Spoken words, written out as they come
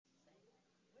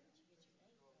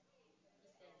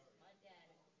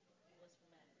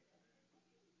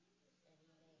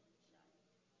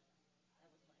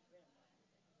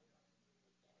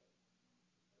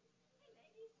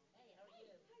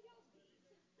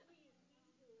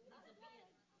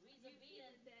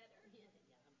better? Yeah,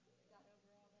 I'm good. Got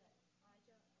over all that eye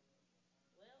junk?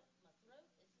 Well, my throat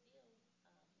is still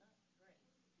not great.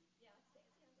 Yeah, it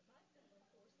sounds like mine's been a little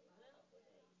hoarse the last Well, couple of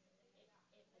days. it was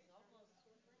Got a little almost,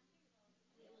 sore throat.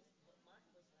 it Yeah. was, but mine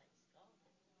was like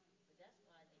scalded. But that's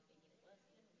why they figured it was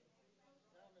cancer.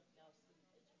 Because I don't know if y'all seen the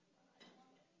pictures of my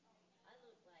eyes, but I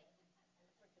look like a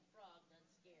freaking frog done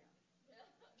scared me.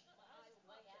 My eyes Eyes were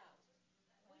way popped out. out.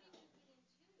 What Wow. did you get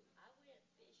into? I went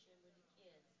fishing with the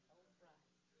kids on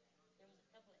Friday. There was a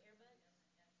couple of airboats,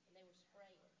 and they were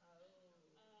spraying Oh.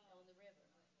 on Oh, the river.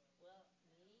 Well,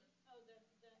 me, oh, the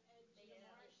edge of the Yeah.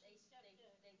 marsh and stuff.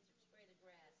 they spray the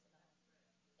grass and all,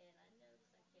 and I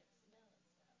noticed I kept smelling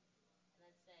stuff, and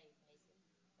I'd say, Mason,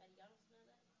 Patty, y'all don't smell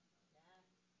nothing? Nah.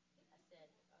 I said,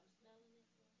 if I'm smelling it,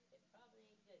 it probably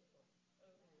ain't good for me,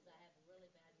 Oh. because I have really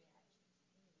bad reactions.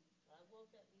 Mm. Well, I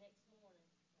woke up the next morning,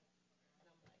 and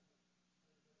I'm like,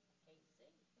 I can't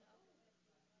see. Oh.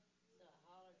 So I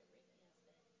hollered at Ricky. I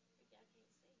said, Ricky, I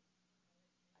can't see.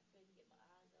 I couldn't get my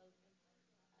eyes open.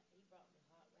 He brought me a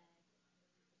hot rag.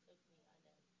 It took me, I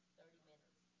know, 30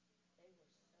 minutes. They were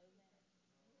so mad.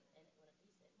 And when he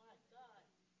said, my God,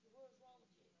 the world's wrong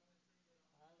with you.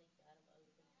 Finally got them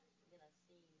open. And then I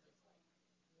seen just like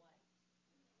white,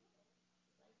 flake white spots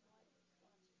everywhere.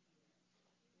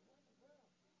 I said, what in the world?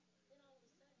 Then all of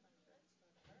a sudden, my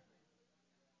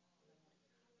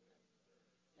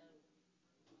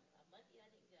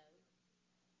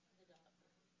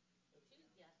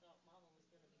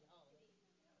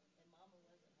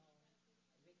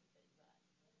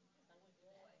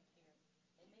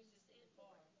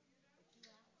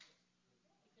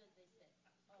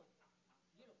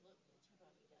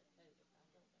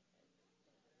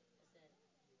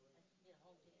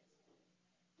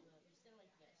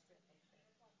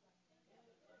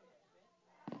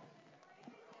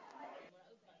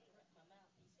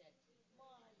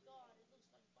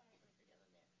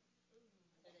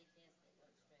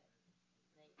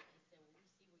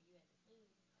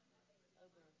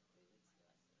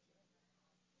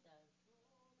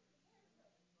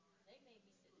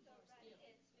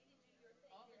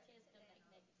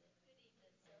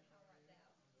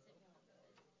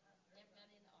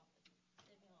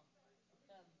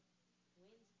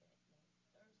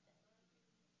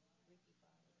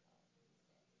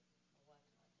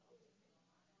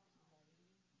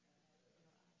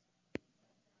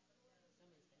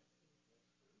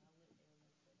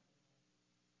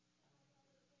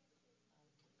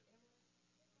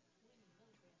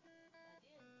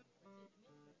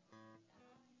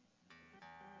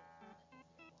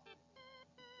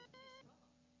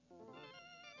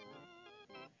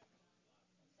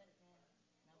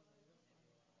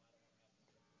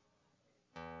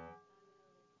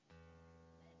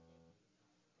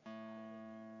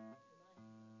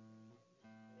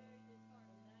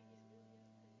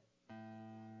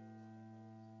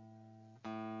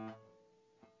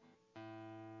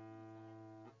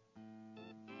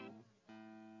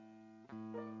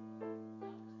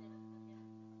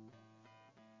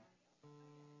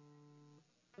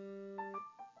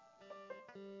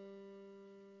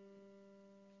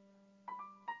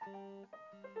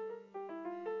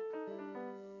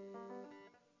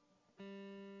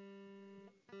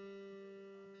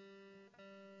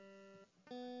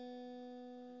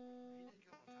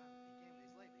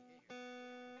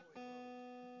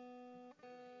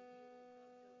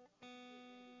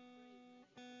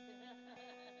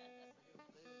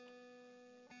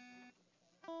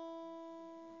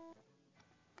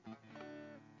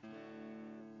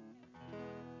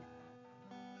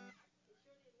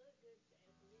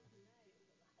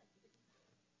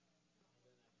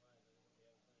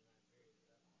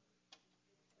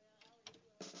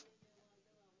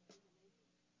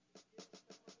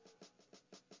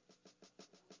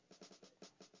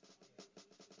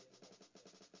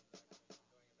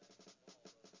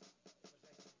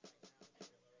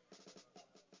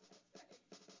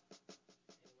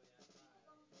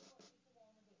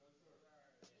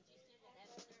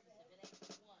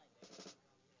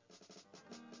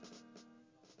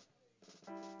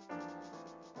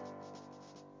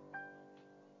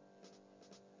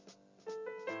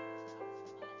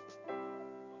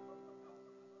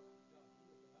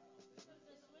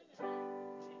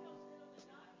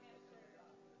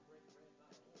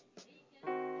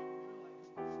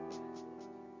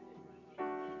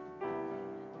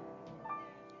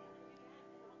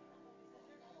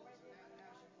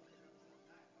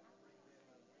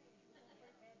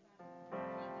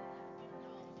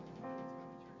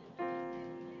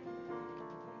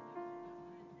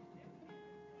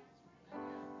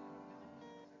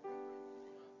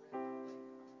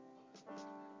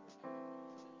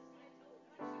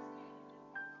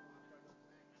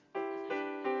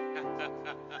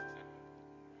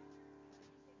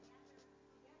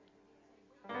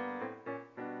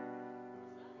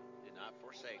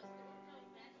sake. So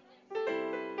imagine them sitting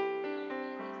all day. It's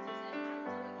just after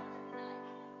church. Oh, we going tonight.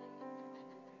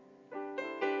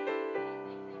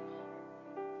 They came over because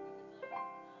Storm and James Hardy, because he's been there in the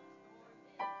car.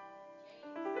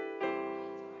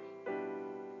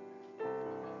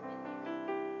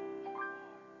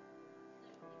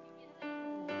 So if you get the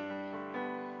old fashioned he put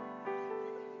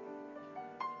in it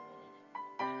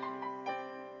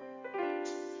 $4.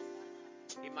 And why not?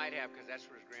 He might have, because that's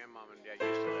where his grandmom and dad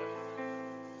used to live. But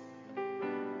what I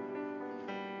told him was don't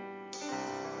buy it. Don't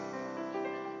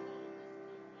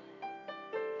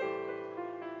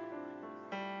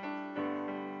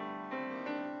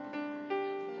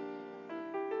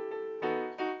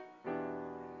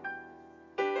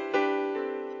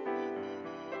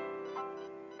buy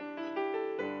it. Just let it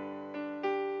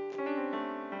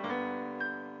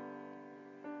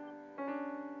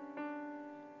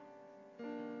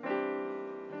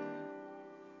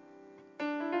sit. He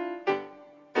knows that though.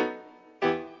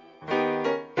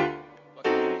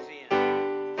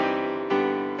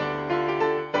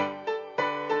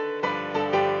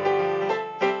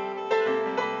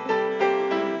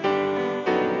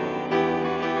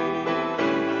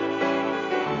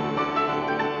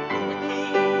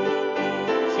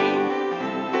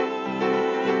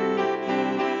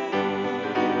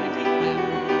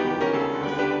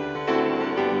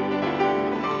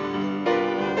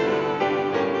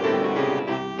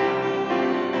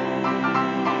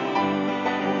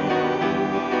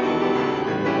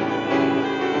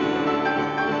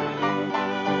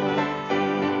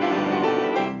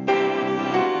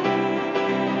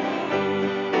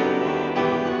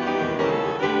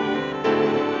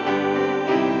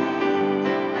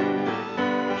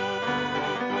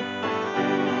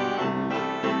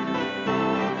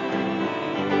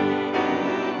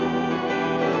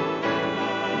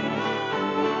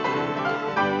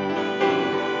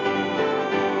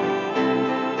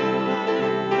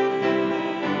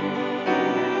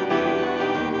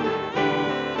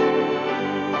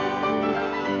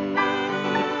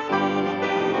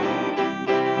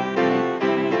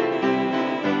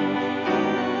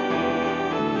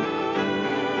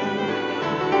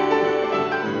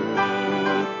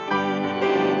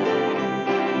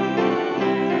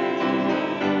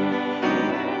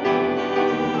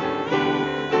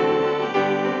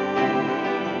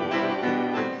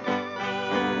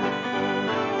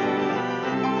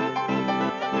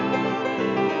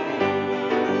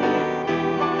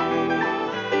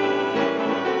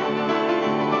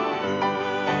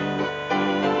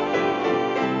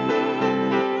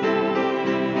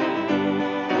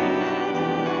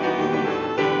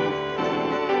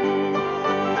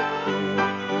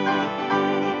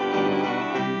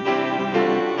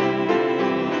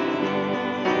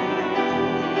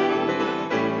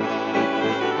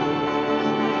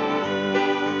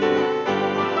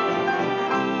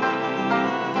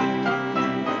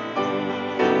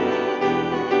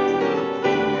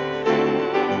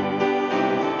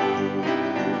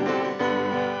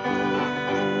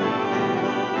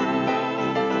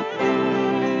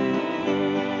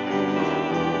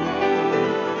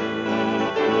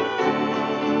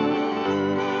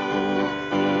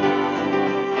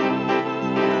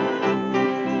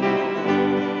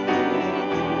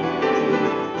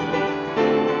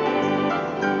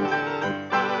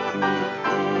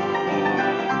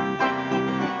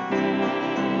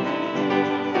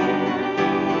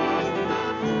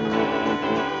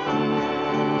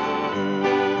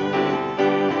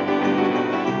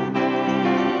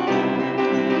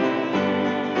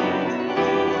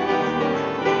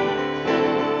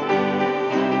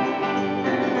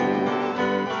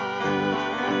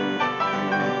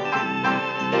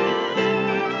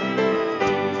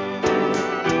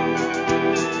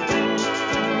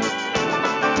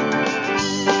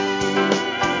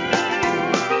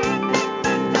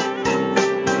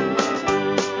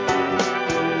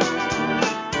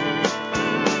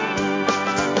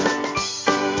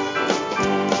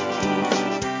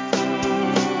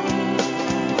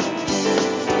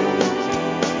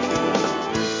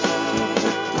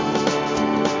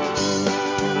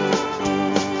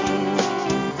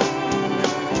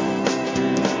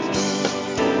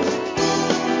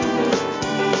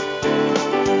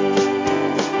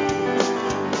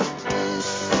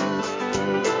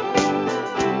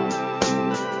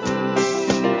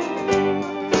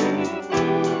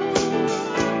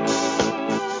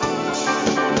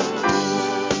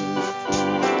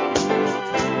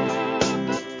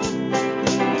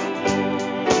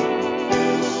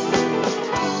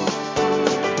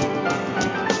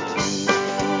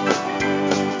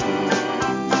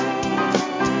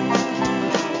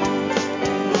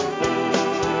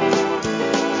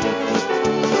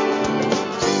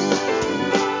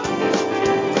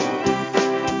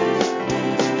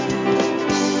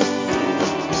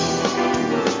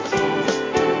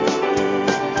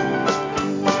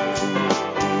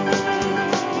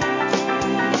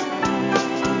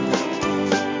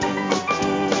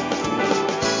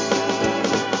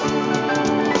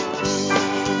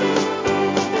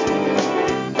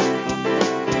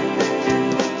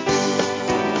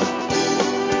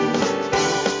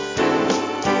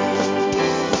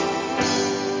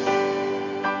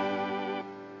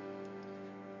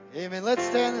 Amen. Let's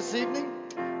stand this evening.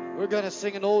 We're going to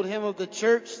sing an old hymn of the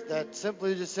church that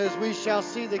simply just says, "We shall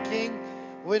see the King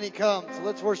when He comes." So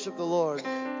let's worship the Lord.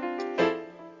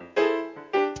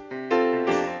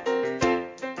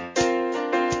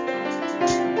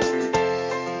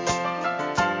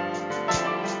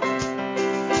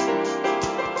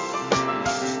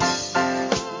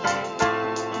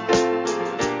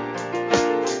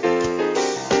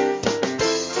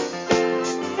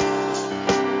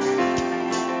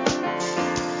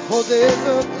 For there's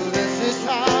a blessed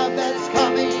time that's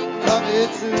coming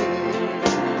soon.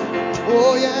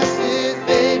 Oh yes, it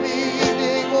may be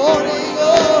evening, morning,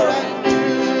 or at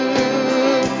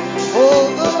noon. Oh,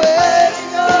 the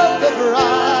wedding of the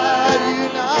bride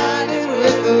united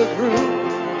with the groom.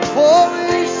 For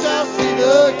we shall see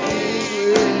the King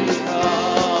when He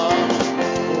comes.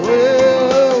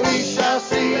 Well, we shall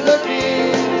see the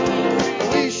King.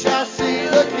 We shall see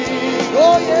the King.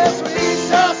 Oh yes, we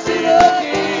shall see the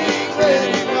King when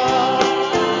He comes.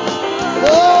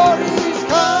 For He's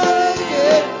coming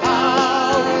in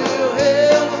power. We'll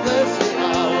hail the blessed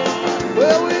hour.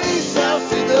 Well, we shall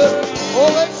see the.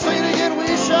 Oh, let's sing it again. We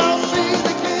shall see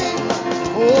the King.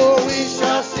 Oh, we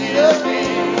shall see the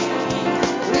King.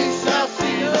 We shall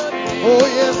see the King. Oh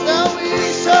yes, now we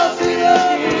shall see the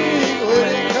King when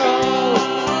He comes.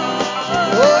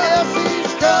 Oh yes,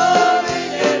 He's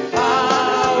coming in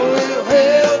power. We'll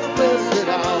hail the blessed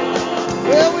hour.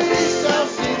 Well, we shall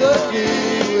see the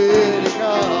King when He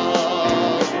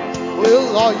comes. Well,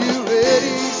 are you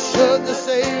ready? Should the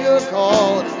Savior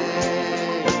call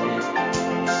today?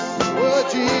 Will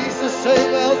Jesus say,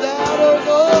 "Well down," or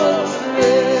go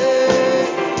astray?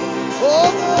 For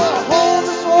the home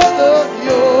is for the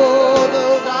pure,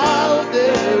 though thou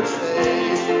never stay.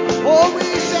 For we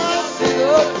shall see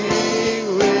the King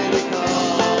when He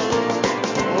comes.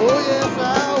 Oh yes,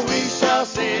 now we shall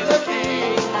see the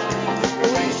King.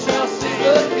 We shall see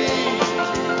the King.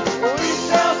 We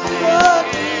shall see the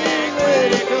King when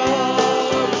He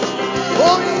comes.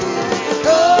 Oh, He's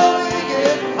coming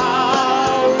in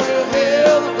power. We'll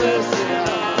hail the blessed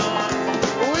hour.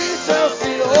 We shall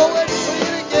see. Oh, let's sing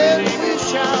it again. We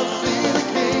shall see the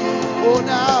King. Oh,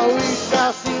 now we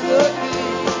shall see the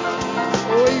King.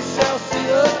 We shall see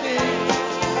the King.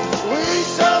 We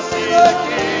shall see the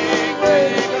King when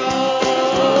He comes.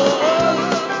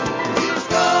 He's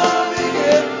coming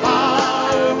in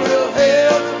power. We'll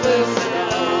hail the blessed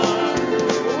hour.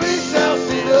 We shall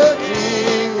see the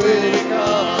King when He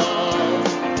comes.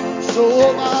 So,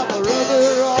 my brother,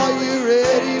 are you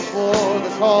ready for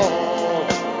the call?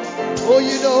 Oh,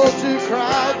 you know to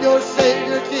crown your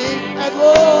Savior, King, and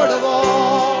Lord of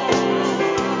all.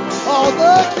 All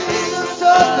the kingdoms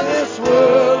of this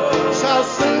world shall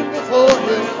soon before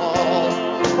Him fall.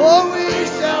 For we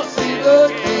shall see the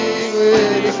King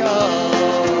when He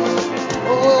comes.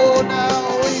 Oh,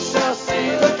 now we shall see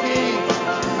the King.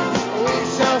 We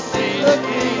shall see the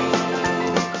King.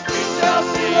 We shall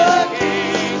see the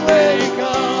King when He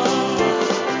comes.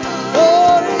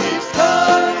 For He's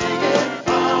coming in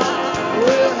power.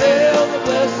 We'll hail the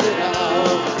blessed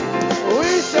hour.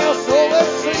 We shall so.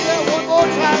 Let's sing that one more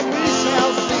time. We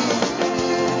shall see.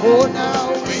 For now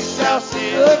we shall see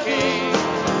the King.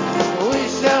 We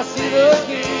shall see the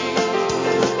King.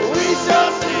 We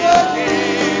shall see the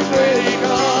King when He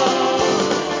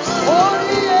comes. For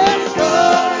He is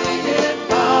coming in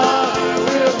power.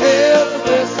 We'll hail the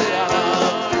blessed hour.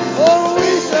 Oh,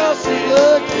 we shall see the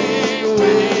King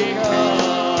when He comes.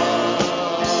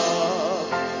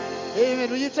 Amen.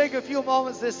 Will you take a few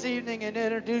moments this evening and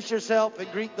introduce yourself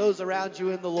and greet those around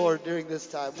you in the Lord during this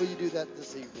time? Will you do that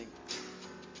this evening?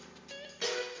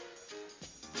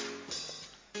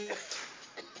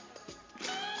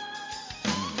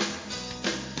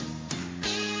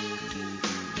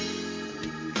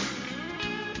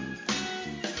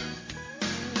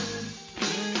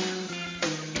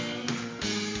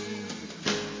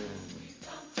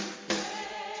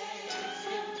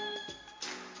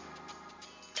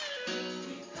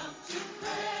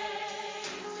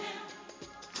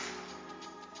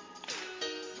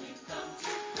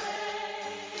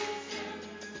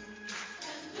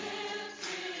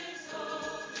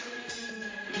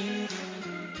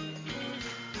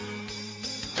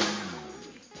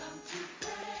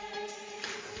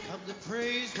 Come to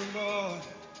praise the Lord.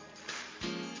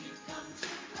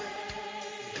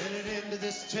 Headed into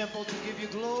this temple to give you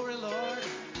glory, Lord.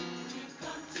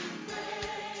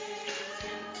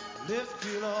 Lift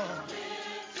you, Lord.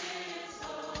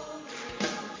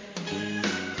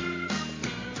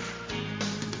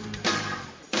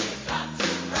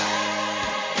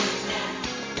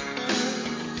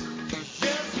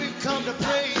 Yes, we've come to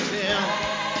praise Him.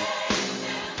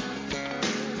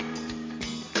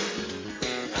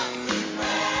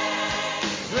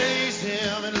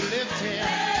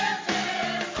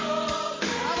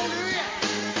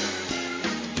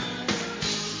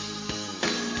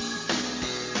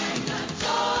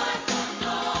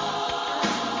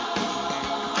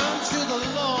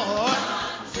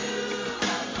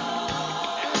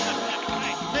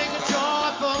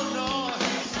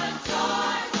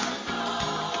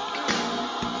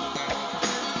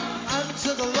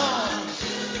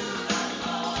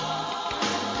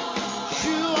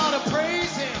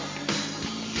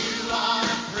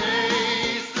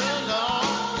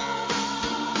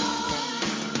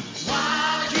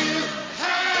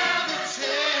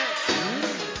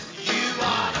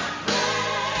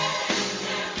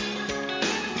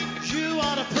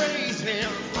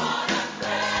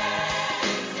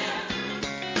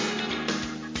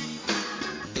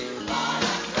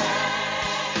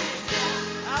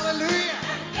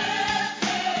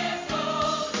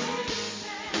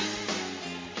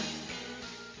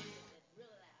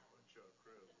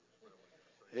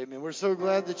 so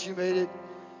glad that you made it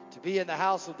to be in the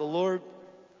house of the Lord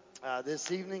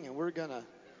this evening, and we're going to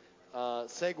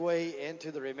segue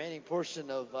into the remaining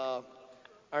portion of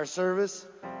our service.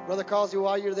 Brother Causey,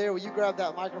 while you're there, will you grab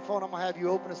that microphone? I'm going to have you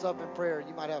open us up in prayer.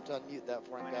 You might have to unmute that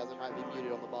for him, guys. It might be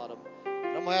muted on the bottom. But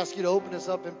I'm going to ask you to open us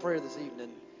up in prayer this evening,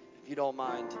 if you don't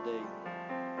mind today.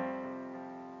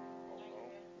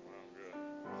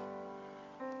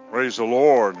 Praise the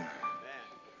Lord.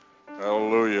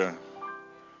 Hallelujah.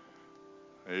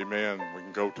 Amen. We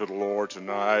can go to the Lord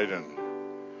tonight and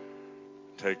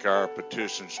take our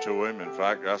petitions to Him. In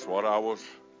fact, that's what I was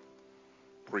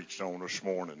preached on this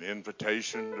morning.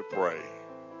 Invitation to pray.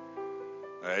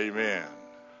 Amen.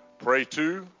 Pray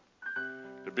to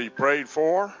be prayed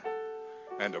for,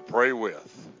 and to pray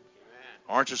with.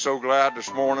 Aren't you so glad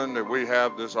this morning that we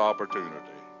have this opportunity?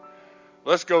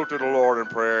 Let's go to the Lord in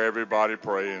prayer, everybody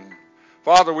praying.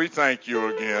 Father, we thank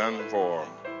you again for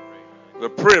the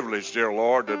privilege, dear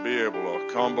Lord, to be able to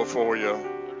come before you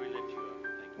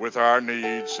with our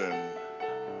needs. And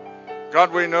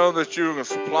God, we know that you can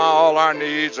supply all our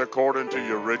needs according to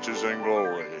your riches and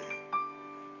glory.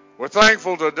 We're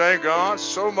thankful today, God,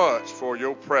 so much for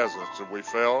your presence that we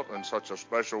felt in such a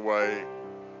special way.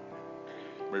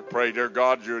 We pray, dear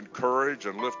God, you encourage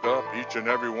and lift up each and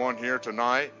every one here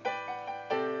tonight.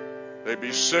 They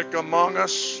be sick among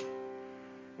us.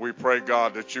 We pray,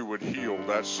 God, that you would heal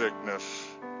that sickness.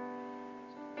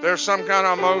 If there's some kind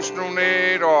of emotional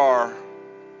need or,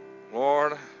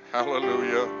 Lord,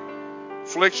 hallelujah,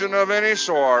 affliction of any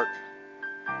sort,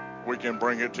 we can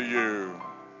bring it to you.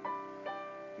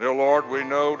 Dear Lord, we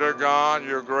know, dear God,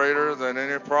 you're greater than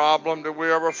any problem that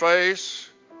we ever face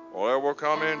or ever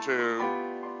come into.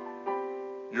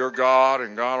 You're God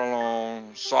and God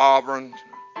alone, sovereign,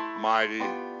 mighty.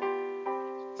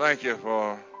 Thank you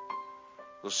for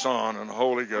the Son and the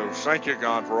Holy Ghost. Thank you,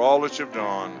 God, for all that you've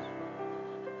done.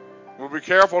 We'll be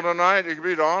careful tonight to give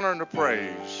you the honor and the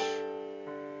praise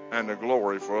and the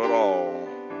glory for it all.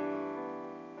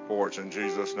 For it's in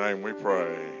Jesus' name we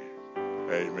pray.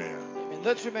 Amen. Amen.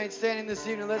 Let's remain standing this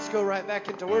evening. Let's go right back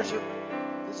into worship.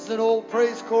 This is an old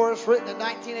praise chorus written in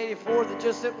 1984 that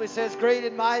just simply says, "Great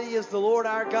and mighty is the Lord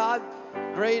our God.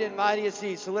 Great and mighty is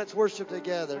He." So let's worship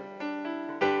together.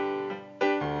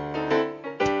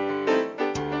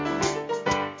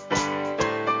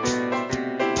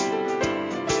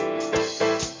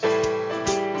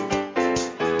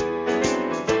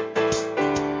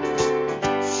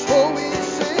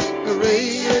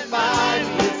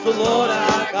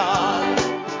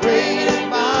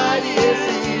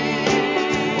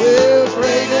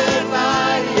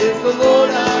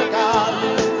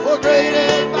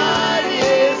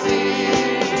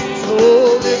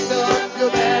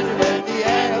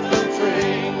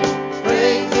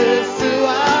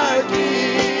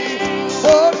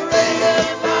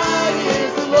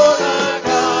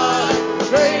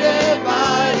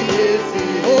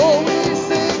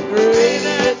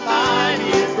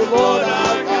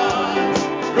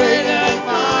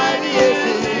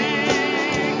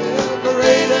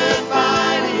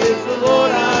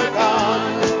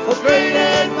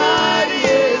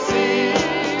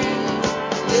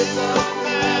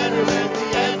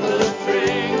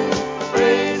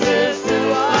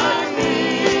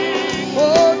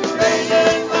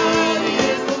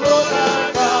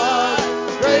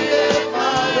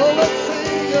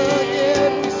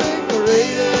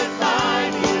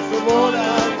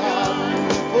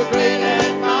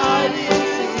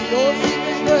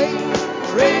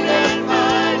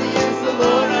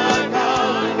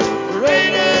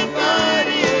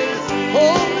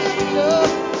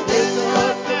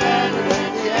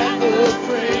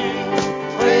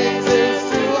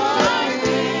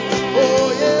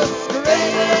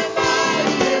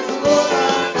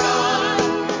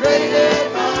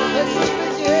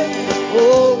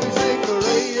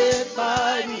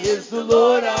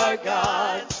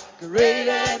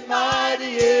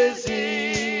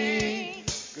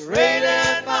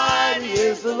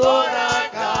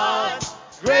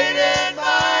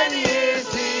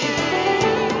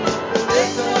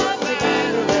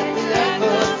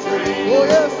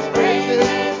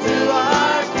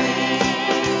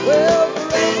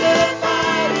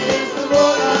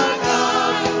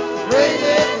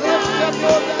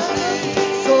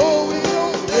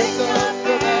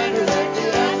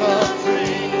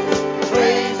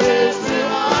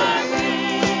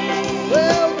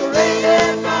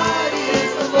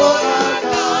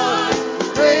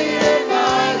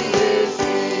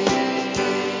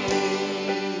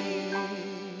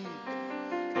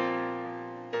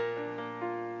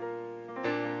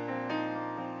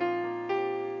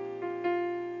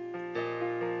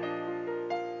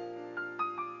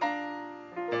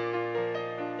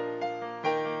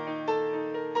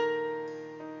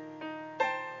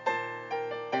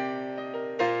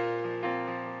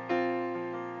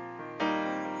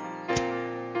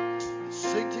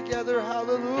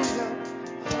 hallelujah.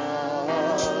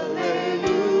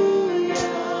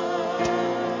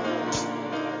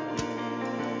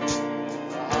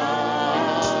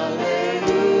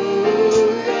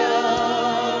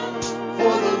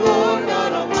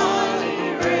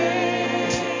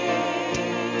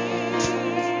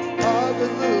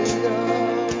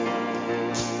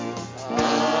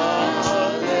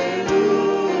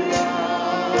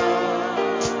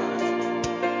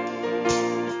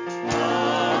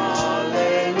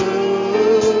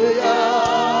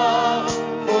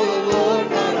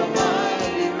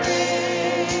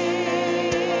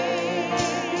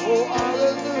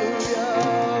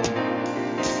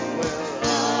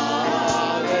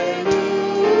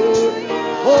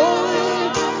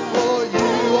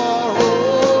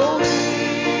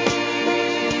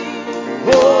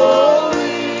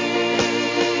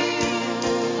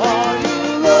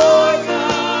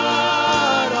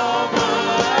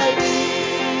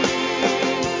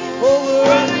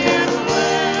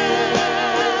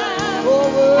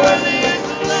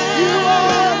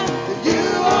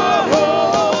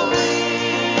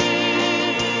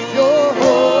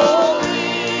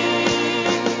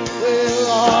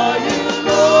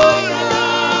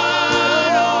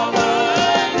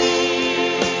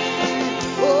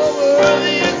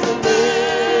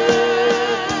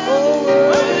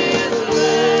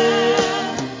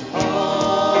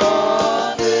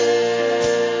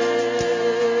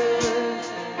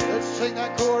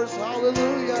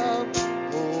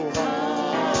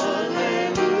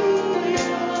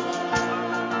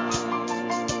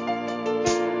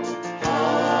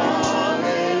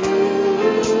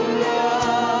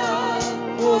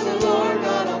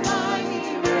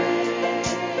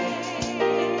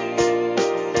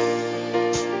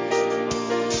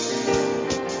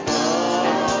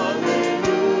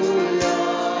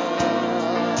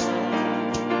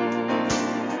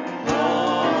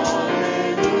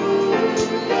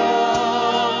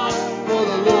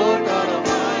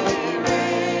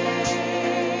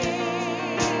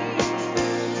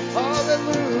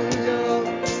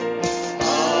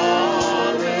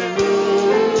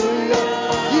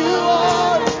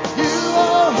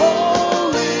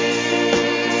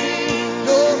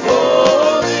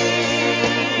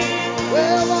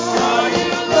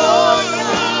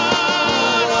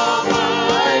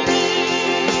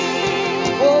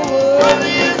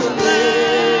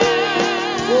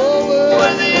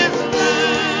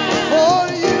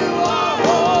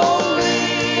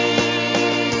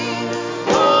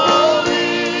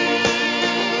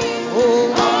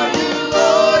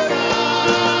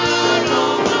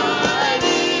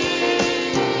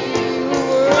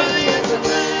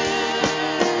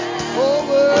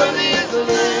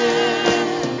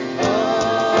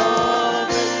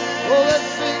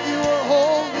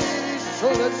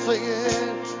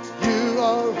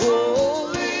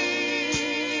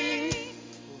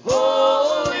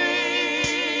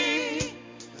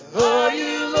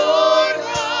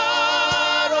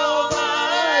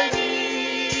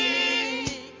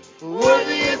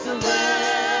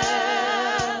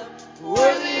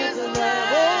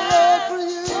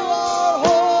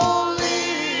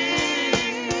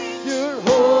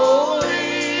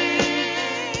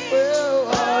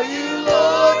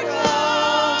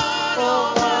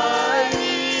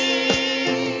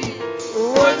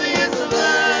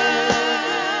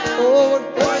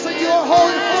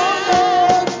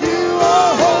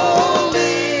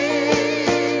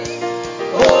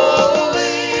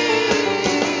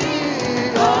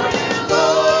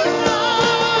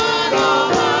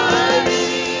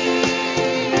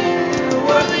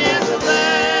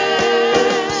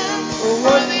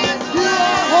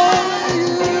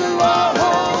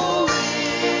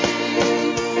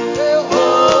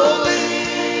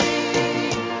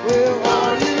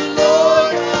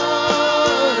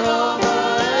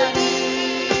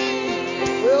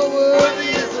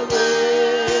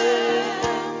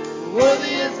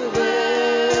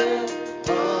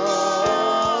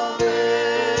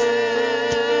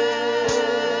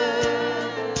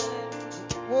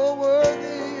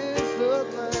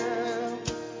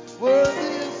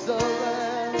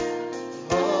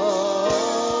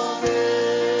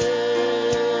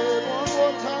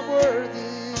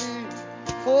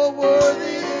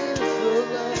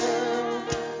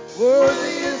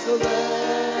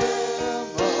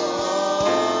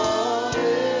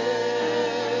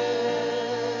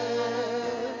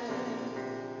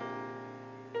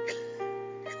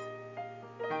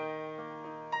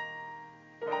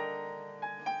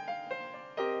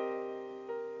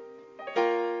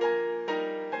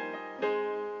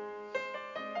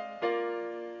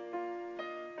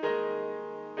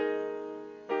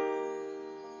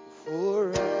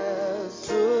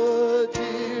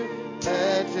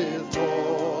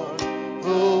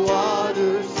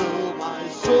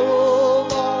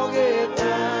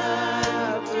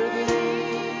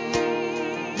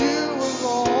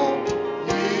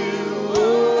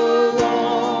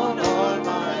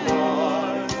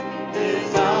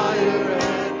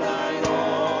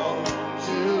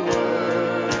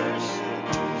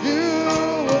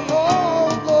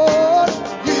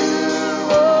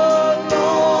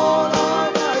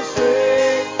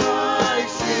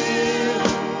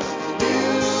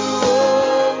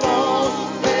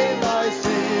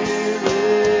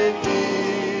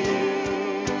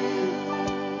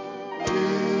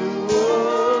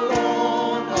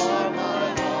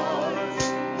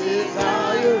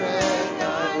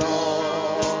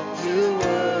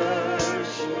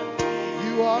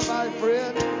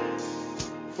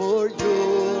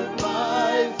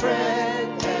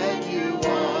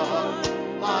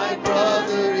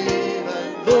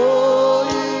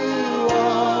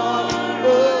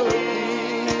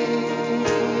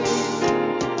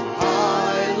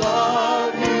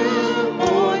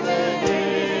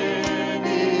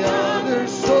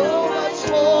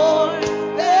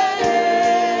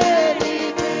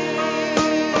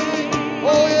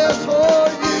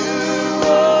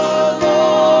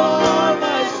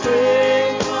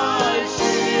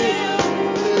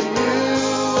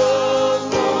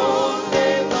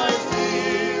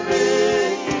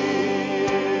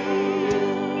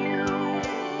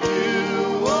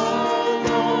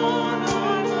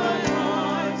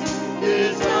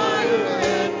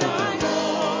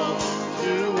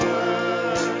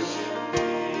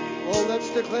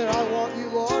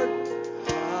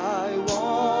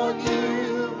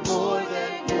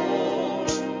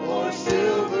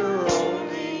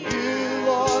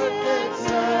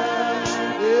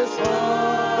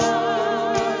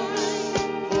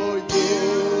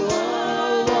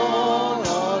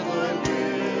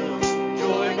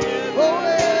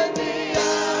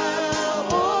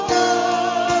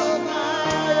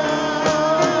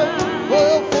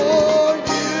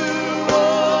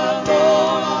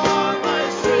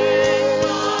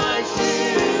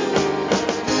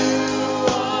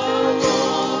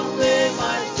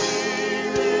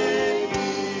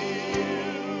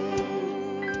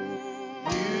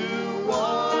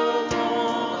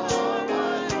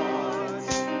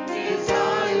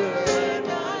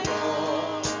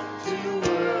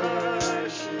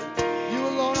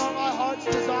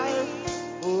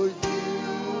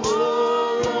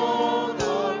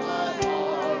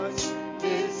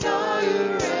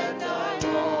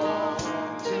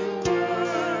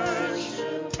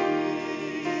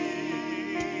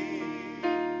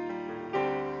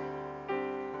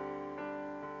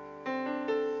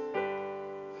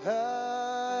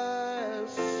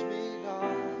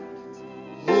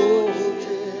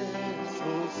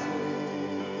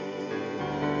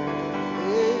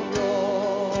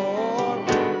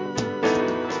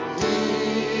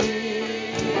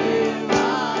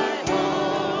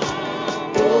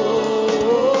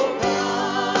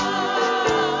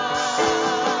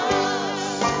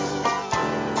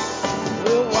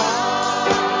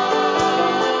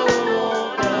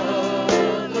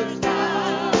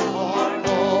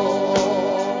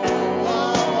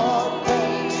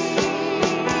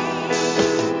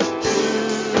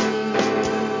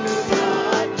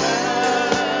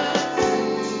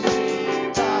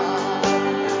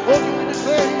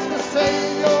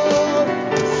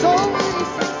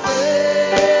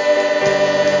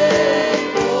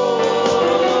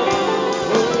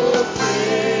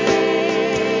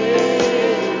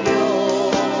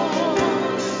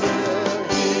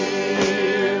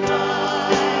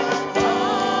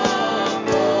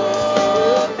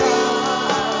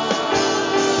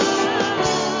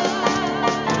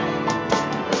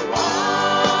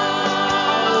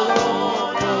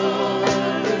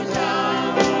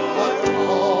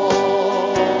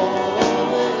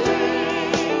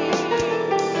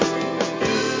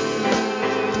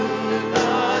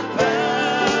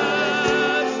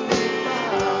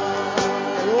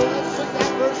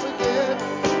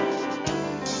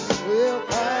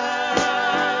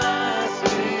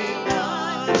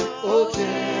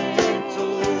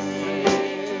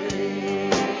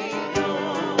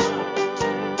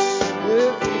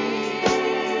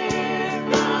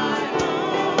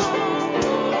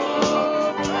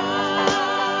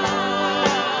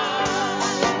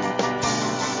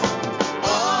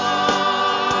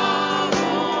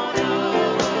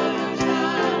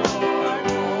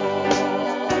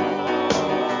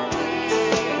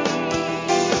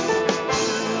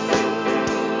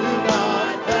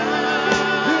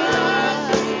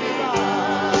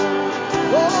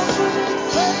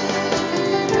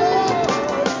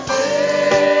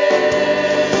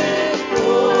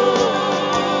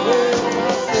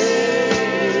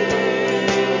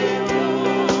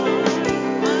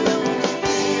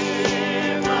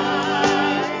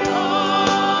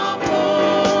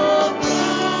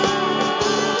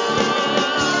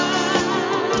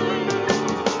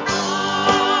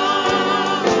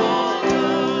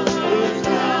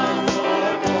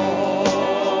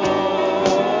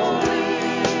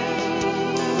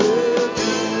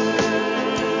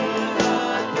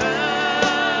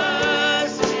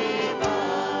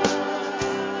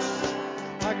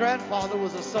 grandfather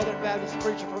was a Southern Baptist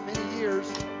preacher for many years.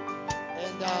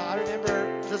 And I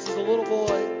remember just as a little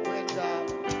boy when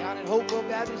down at Hopewell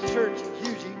Baptist Church in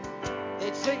Hughie,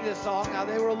 they'd sing this song. Now,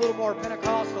 they were a little more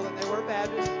Pentecostal than they were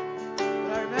Baptist.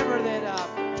 But I remember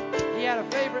that he had a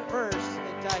favorite verse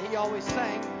that he always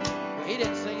sang. Well, he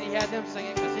didn't sing it. He had them sing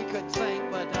it because he couldn't sing.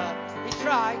 But he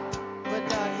tried. But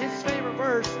his favorite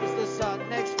verse is this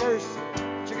next verse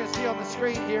that you're going to see on the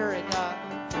screen here. And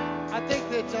I think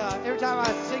that every time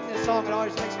I sing this song, it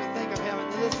always makes me think of him.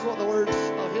 And this is what the words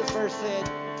of his verse said,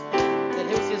 that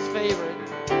it was his favorite.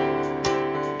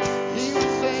 He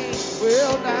would sing,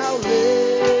 "Will now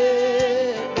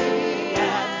lift me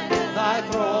at thy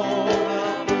throne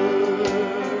of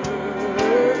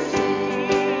mercy.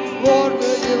 Lord,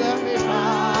 will you let me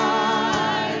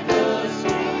find a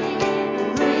sweet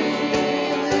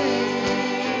relief?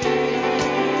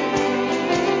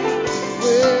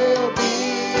 Will be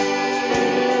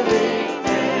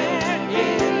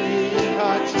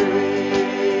contrition.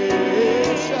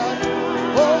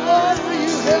 Oh Lord, will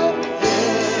you help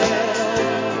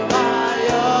my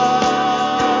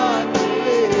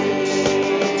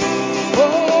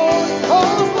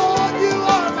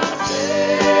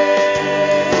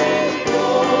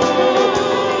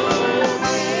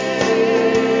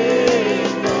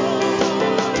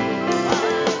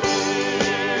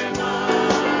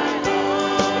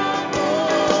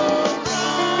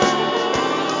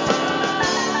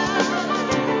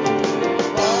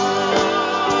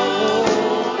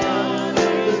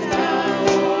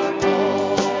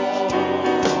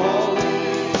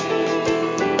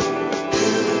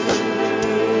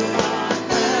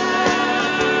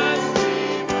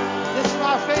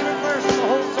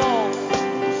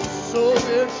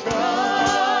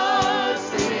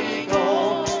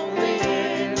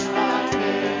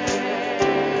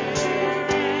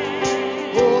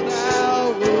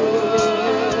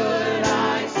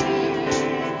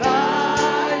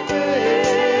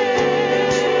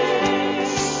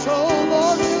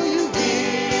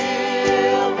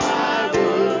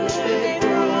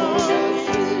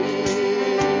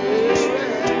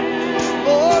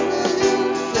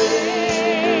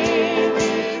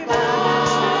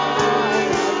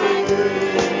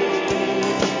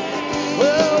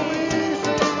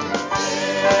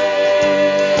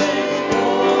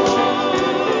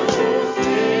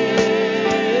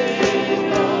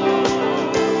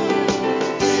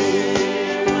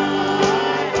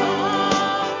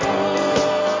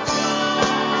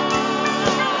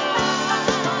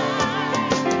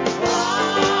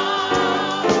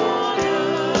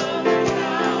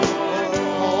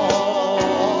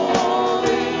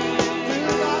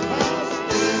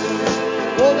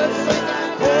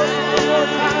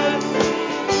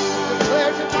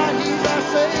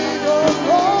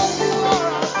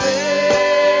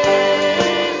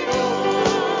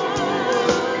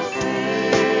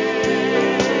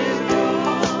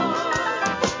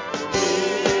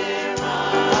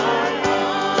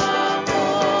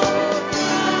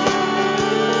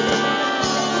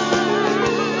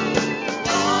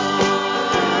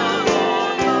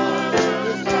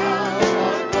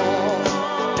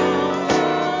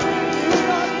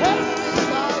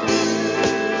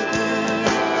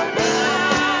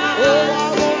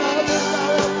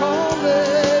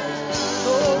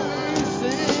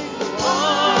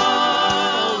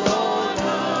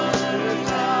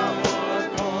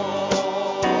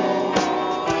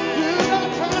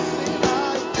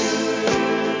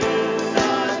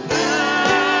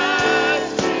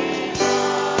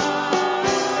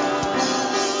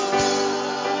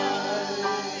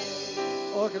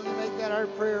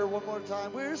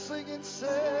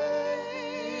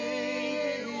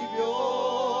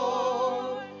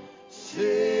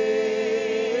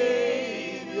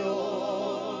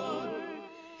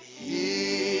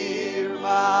hear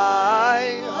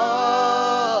my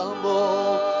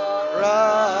humble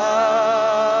cry.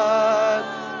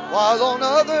 While on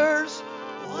others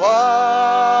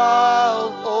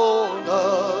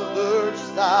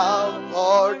thou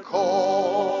art calling.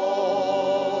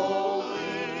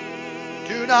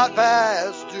 Do not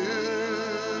pass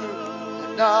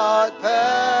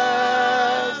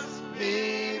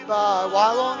me by.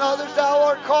 While on others thou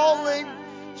art calling,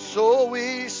 so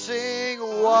we sing.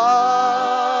 While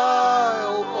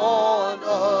on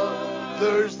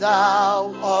others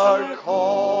thou art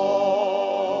calling.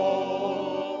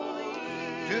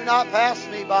 Do not pass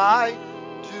me by.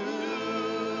 Do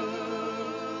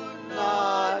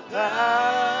not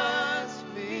pass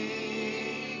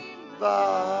me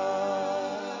by.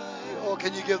 Oh,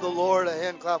 can you give the Lord a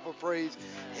hand clap of praise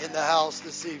in the house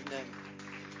this evening?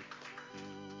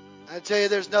 I tell you,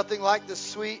 there's nothing like the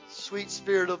sweet, sweet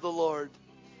Spirit of the Lord.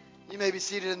 You may be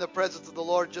seated in the presence of the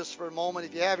Lord just for a moment.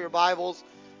 If you have your Bibles,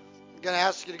 I'm going to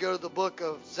ask you to go to the book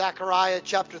of Zechariah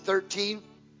chapter 13.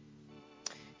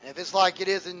 And if it's like it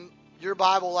is in your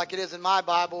Bible, like it is in my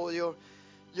Bible, you'll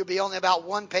be only about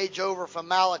one page over from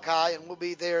Malachi, and we'll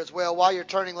be there as well. While you're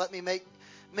turning, let me make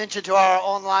mention to our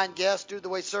online guests. Due to the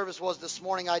way service was this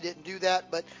morning, I didn't do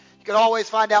that, but you can always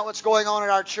find out what's going on at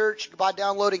our church by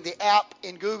downloading the app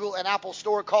in Google and Apple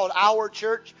Store called Our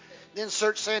Church. Then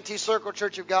search Santee Circle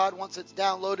Church of God once it's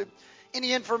downloaded.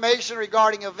 Any information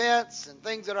regarding events and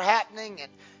things that are happening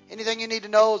and anything you need to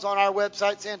know is on our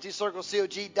website,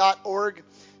 santeecirclecog.org.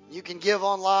 You can give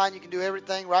online. You can do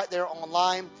everything right there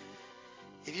online.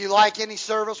 If you like any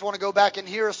service, want to go back and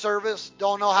hear a service,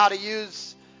 don't know how to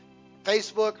use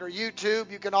Facebook or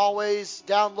YouTube, you can always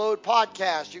download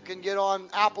podcasts. You can get on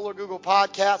Apple or Google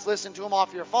Podcasts, listen to them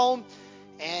off your phone,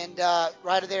 and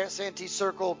right there at Santee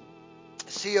Circle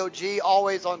COG,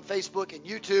 always on Facebook and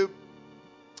YouTube,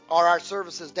 are our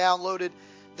services downloaded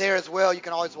there as well. You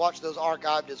can always watch those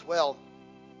archived as well.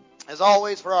 As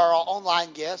always, for our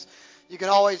online guests, you can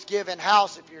always give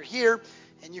in-house if you're here,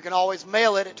 and you can always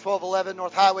mail it at 1211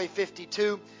 North Highway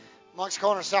 52, Moncks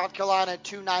Corner, South Carolina,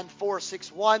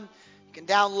 29461. You can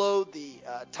download the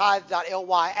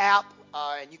tithe.ly app,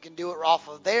 and you can do it off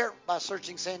of there by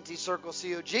searching Santee Circle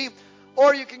COG,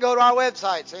 or you can go to our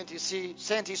website,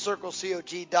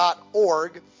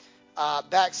 santeecirclecog.org,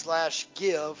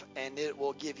 /give, and it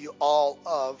will give you all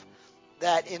of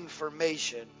that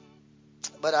information.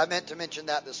 But I meant to mention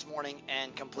that this morning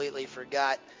and completely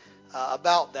forgot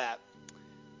about that.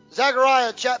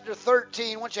 Zechariah chapter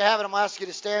 13. Once you have it, I'm going to ask you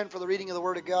to stand for the reading of the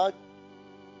Word of God.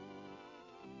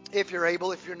 If you're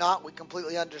able. If you're not, we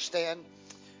completely understand.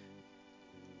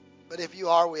 But if you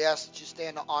are, we ask that you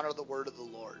stand to honor the Word of the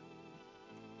Lord.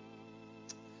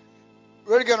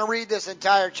 We're going to read this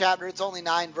entire chapter. It's only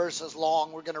 9 verses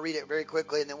long. We're going to read it very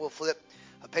quickly, and then we'll flip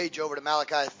a page over to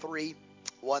Malachi 3,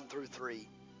 1 through 3.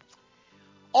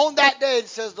 On that day, it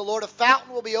says the Lord, a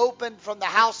fountain will be opened from the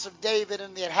house of David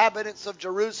and the inhabitants of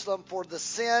Jerusalem for the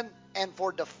sin and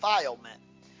for defilement.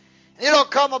 And it'll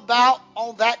come about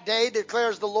on that day,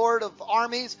 declares the Lord of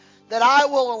armies, that I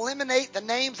will eliminate the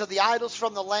names of the idols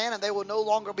from the land, and they will no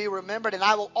longer be remembered, and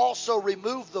I will also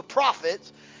remove the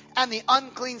prophets and the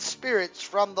unclean spirits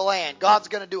from the land. God's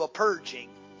going to do a purging.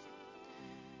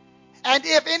 And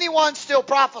if anyone still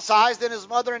prophesies, then his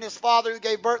mother and his father who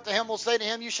gave birth to him will say to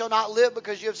him, you shall not live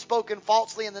because you have spoken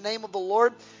falsely in the name of the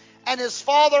Lord. And his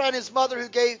father and his mother who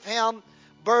gave him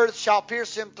birth shall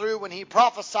pierce him through when he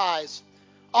prophesies.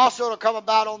 Also it will come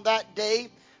about on that day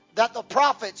that the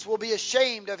prophets will be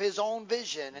ashamed of his own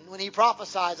vision and when he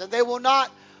prophesies. And they will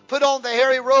not put on the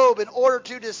hairy robe in order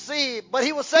to deceive. But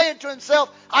he will say unto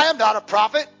himself, I am not a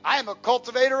prophet, I am a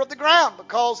cultivator of the ground,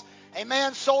 because a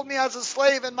man sold me as a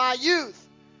slave in my youth.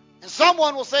 And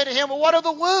someone will say to him, well, what are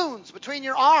the wounds between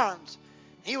your arms?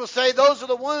 He will say, those are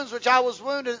the wounds which I was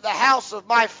wounded at the house of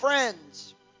my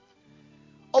friends.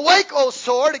 Awake, O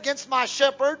sword, against my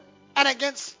shepherd and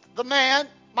against the man,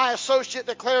 my associate,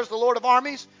 declares the Lord of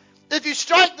armies. If you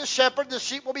strike the shepherd, the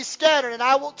sheep will be scattered, and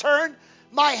I will turn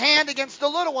my hand against the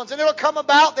little ones. And it will come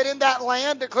about that in that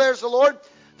land, declares the Lord,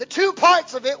 the 2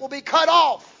 parts of it will be cut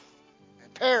off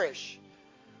and perish.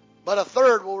 But a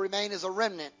third will remain as a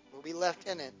remnant, will be left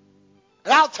in it.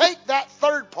 And I'll take that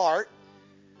third part,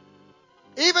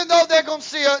 even though they're going to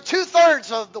see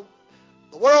 2/3 of the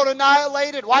world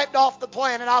annihilated, wiped off the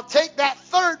planet, I'll take that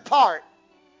third part.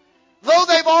 Though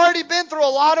they've already been through a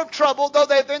lot of trouble, though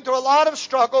they've been through a lot of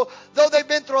struggle, though they've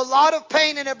been through a lot of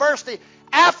pain and adversity,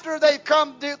 after they've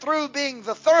come through being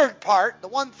the third part, the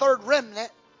 1/3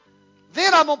 remnant,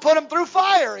 then I'm going to put them through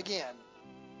fire again.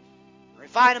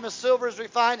 Refine them as silver is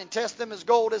refined, and test them as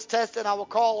gold is tested. I will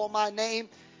call on my name.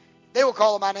 They will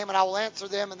call on my name, and I will answer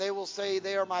them, and they will say,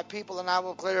 they are my people, and I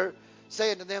will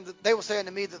say unto them, that they will say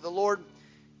unto me that the Lord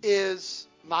is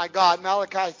my God.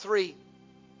 Malachi 3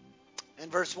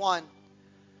 and verse 1.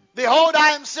 Behold,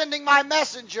 I am sending my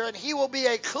messenger, and he will be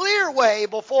a clear way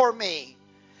before me.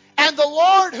 And the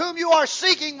Lord whom you are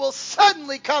seeking will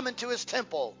suddenly come into his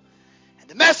temple. And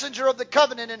the messenger of the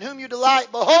covenant in whom you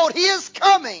delight, behold, he is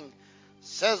coming,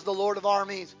 says the Lord of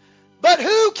armies. But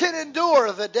who can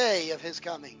endure the day of his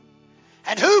coming?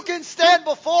 And who can stand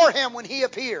before him when he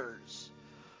appears?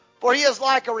 For he is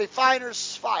like a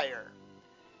refiner's fire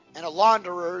and a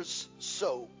launderer's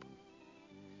soap.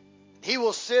 He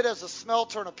will sit as a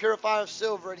smelter and a purifier of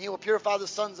silver, and he will purify the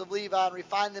sons of Levi and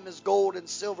refine them as gold and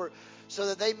silver, so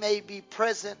that they may be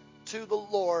present to the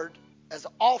Lord as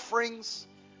offerings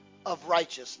of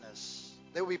righteousness.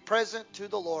 They will be present to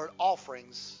the Lord,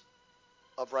 offerings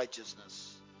of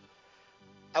righteousness.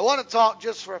 I want to talk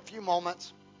just for a few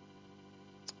moments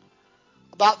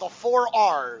about the 4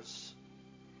 R's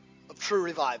of true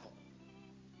revival.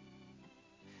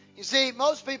 You see,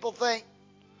 most people think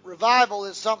revival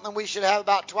is something we should have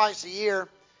about twice a year.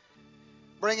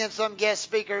 Bring in some guest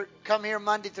speaker, come here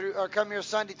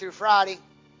Sunday through Friday,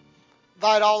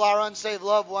 invite all our unsaved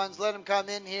loved ones, let them come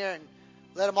in here and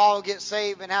let them all get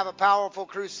saved and have a powerful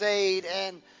crusade,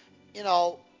 and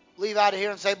leave out of here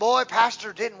and say, boy,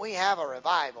 Pastor, didn't we have a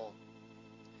revival?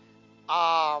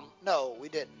 No, we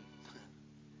didn't.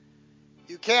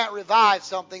 You can't revive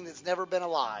something that's never been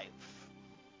alive.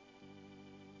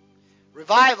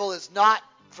 Revival is not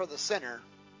for the sinner,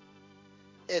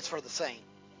 it's for the saint.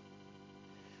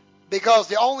 Because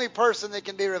the only person that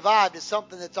can be revived is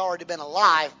something that's already been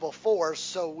alive before,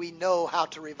 so we know how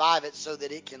to revive it so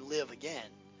that it can live again.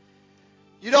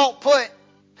 You don't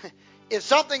if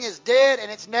something is dead and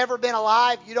it's never been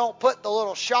alive, you don't put the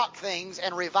little shock things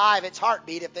and revive its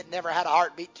heartbeat if it never had a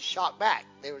heartbeat to shock back.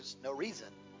 There was no reason.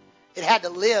 It had to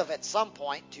live at some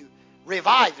point to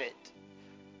revive it.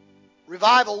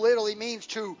 Revival literally means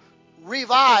to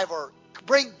revive or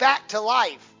bring back to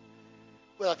life.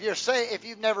 Well, if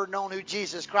you've never known who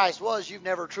Jesus Christ was, you've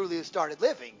never truly started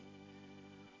living.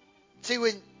 See,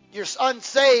 when you're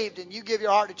unsaved and you give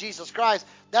your heart to Jesus Christ,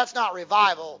 that's not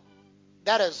revival.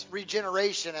 That is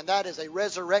regeneration, and that is a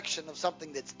resurrection of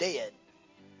something that's dead.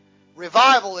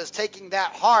 Revival is taking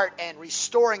that heart and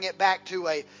restoring it back to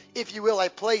a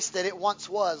place that it once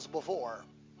was before.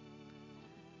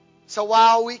 So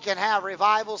while we can have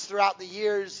revivals throughout the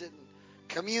years and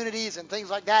communities and things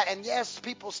like that, and yes,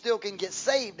 people still can get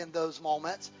saved in those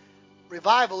moments,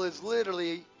 revival is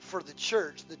literally for the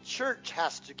church. The church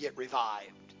has to get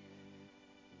revived.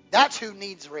 That's who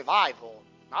needs revival,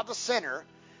 not the sinner.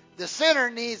 The sinner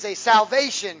needs a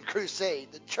salvation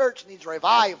crusade. The church needs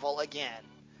revival again.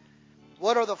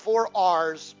 What are the 4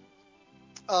 R's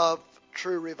of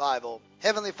true revival?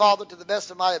 Heavenly Father, to the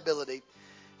best of my ability,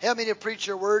 help me to preach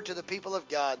your word to the people of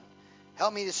God.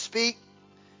 Help me to speak,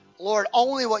 Lord,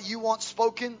 only what you want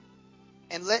spoken,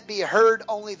 and let be heard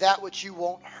only that which you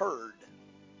want heard.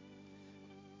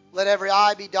 Let every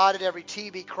I be dotted, every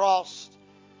T be crossed,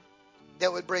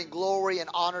 that would bring glory and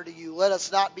honor to you. Let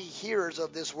us not be hearers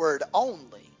of this word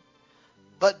only,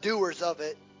 but doers of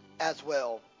it as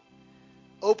well.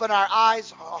 Open our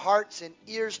eyes, our hearts, and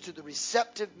ears to the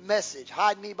receptive message.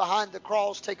 Hide me behind the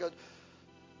cross. Take a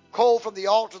coal from the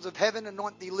altars of heaven,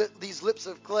 anoint these lips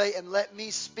of clay, and let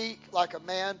me speak like a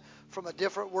man from a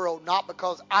different world, not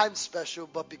because I'm special,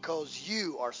 but because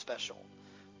you are special.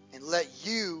 And let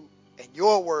you and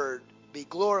your word be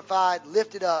glorified,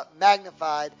 lifted up,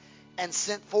 magnified, and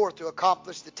sent forth to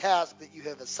accomplish the task that you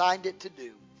have assigned it to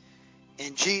do.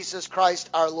 In Jesus Christ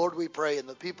our Lord we pray, and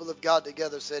the people of God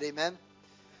together said amen.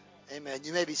 Amen.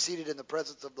 You may be seated in the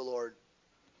presence of the Lord.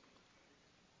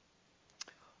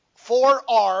 4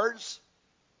 R's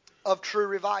of true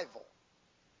revival.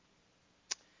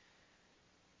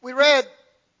 We read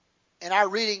in our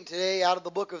reading today out of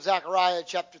the book of Zechariah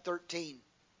chapter 13.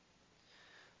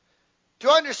 To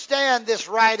understand this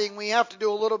writing, we have to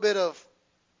do a little bit of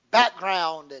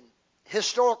background and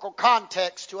historical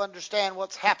context to understand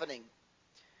what's happening.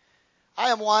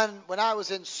 When I was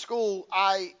in school,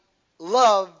 I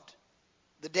loved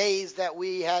the days that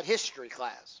we had history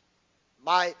class.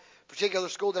 My particular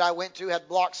school that I went to had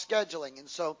block scheduling, and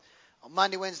so on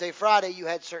Monday, Wednesday, Friday, you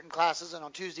had certain classes, and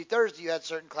on Tuesday, Thursday, you had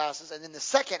certain classes, and in the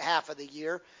second half of the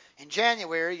year, in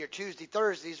January, your Tuesday,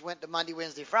 Thursdays went to Monday,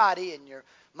 Wednesday, Friday, and your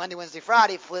Monday, Wednesday,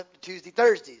 Friday flipped to Tuesday,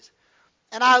 Thursdays.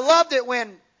 And I loved it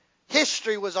when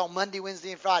history was on Monday,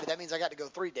 Wednesday, and Friday. That means I got to go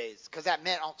 3 days because that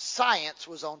meant science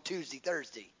was on Tuesday,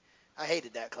 Thursday. I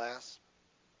hated that class.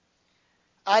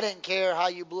 I didn't care how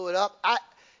you blew it up. I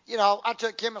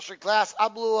took chemistry class. I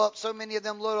blew up so many of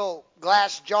them little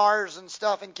glass jars and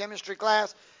stuff in chemistry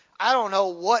class. I don't know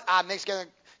what I mixed together.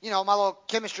 My little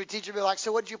chemistry teacher would be like,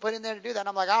 so what did you put in there to do that? And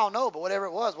I'm like, I don't know, but whatever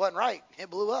it was wasn't right. It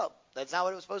blew up. That's not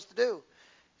what it was supposed to do.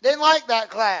 Didn't like that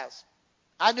class.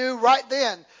 I knew right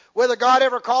then, whether God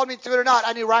ever called me to it or not,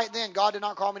 I knew right then God did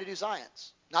not call me to do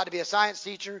science. Not to be a science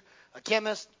teacher, a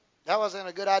chemist. That wasn't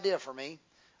a good idea for me.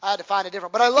 I had to find a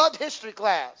different. But I loved history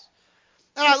class.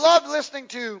 And I loved listening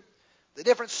to the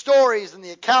different stories and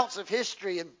the accounts of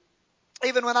history. And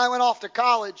even when I went off to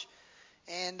college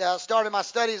and started my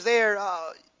studies there,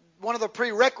 one of the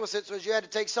prerequisites was you had to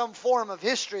take some form of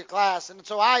history class. And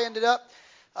so I ended up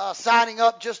signing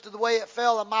up just to the way it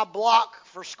fell on my block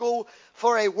for school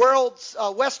for a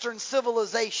Western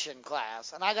civilization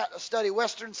class. And I got to study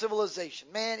Western civilization.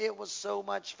 Man, it was so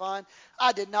much fun.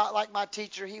 I did not like my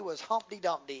teacher. He was Humpty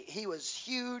Dumpty. He was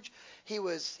huge. He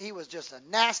was just a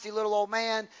nasty little old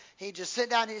man. He'd just sit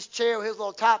down in his chair with his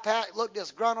little top hat, look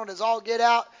disgruntled as all get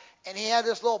out, and he had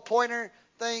this little pointer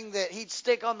thing that he'd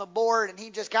stick on the board, and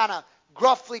he'd just kind of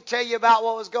gruffly tell you about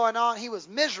what was going on. He was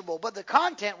miserable, but the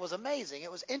content was amazing.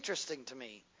 It was interesting to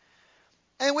me.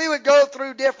 And we would go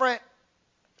through different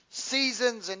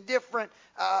seasons and different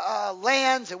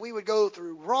lands, and we would go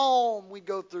through Rome, we'd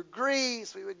go through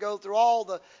Greece, we would go through all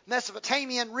the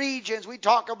Mesopotamian regions. We'd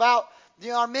talk about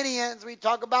the Armenians, we'd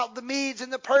talk about the Medes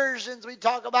and the Persians, we'd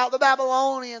talk about the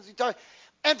Babylonians.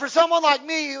 And for someone like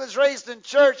me who was raised in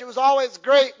church, it was always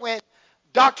great when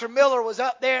Dr. Miller was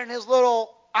up there in his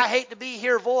little I hate to be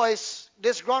here voice,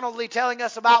 disgruntledly telling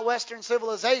us about Western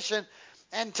civilization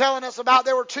and telling us about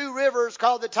there were two rivers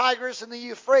called the Tigris and the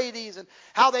Euphrates and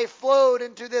how they flowed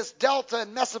into this delta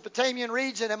and Mesopotamian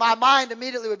region. And my mind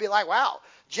immediately would be like, wow,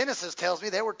 Genesis tells me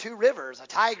there were two rivers, a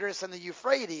Tigris and the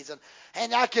Euphrates.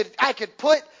 And I could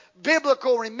put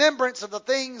biblical remembrance of the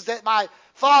things that my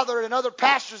father and other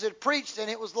pastors had preached, and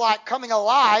it was like coming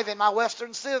alive in my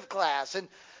Western Civ class. And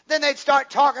then they'd start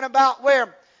talking about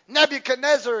where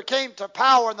Nebuchadnezzar came to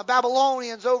power and the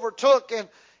Babylonians overtook and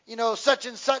such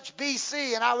and such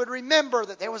BC. And I would remember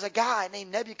that there was a guy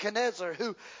named Nebuchadnezzar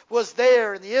who was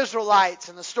there, and the Israelites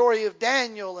and the story of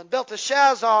Daniel and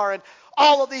Belteshazzar and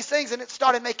all of these things. And it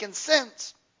started making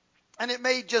sense. And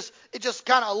it just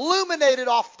kind of illuminated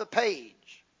off the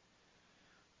page.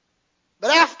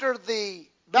 But after the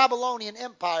Babylonian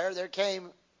Empire, there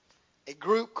came a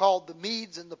group called the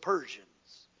Medes and the Persians.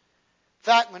 In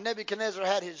fact, when Nebuchadnezzar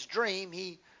had his dream,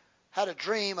 he had a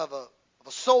dream of a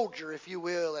soldier, if you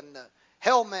will, and the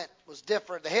helmet was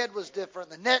different, the head was different,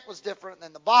 the neck was different,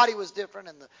 and the body was different,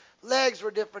 and the legs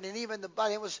were different, and even the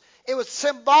body. It was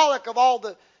symbolic of all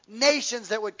the nations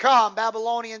that would come,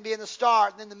 Babylonian being the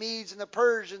start, and then the Medes and the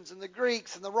Persians and the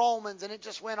Greeks and the Romans, and it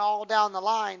just went all down the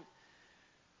line.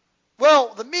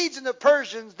 Well, the Medes and the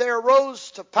Persians, there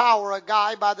rose to power a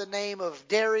guy by the name of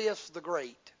Darius the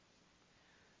Great.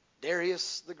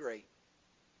 Darius the Great.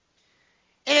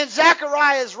 And in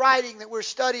Zechariah's writing that we're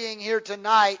studying here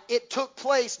tonight, it took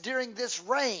place during this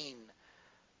reign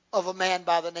of a man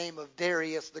by the name of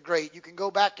Darius the Great. You can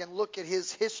go back and look at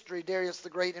his history, Darius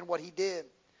the Great, and what he did.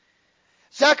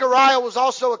 Zechariah was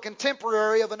also a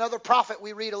contemporary of another prophet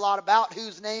we read a lot about,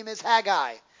 whose name is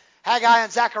Haggai. Haggai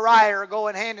and Zechariah are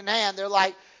going hand in hand. They're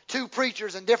like two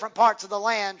preachers in different parts of the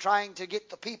land trying to get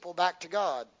the people back to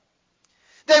God.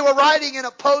 They were writing in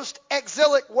a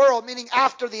post-exilic world, meaning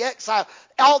after the exile.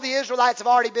 All the Israelites have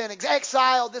already been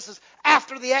exiled. This is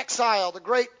after the exile, the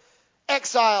great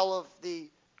exile of the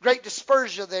great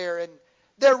dispersion there. And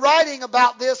they're writing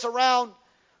about this around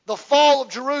the fall of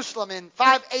Jerusalem in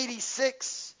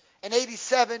 586 and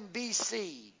 87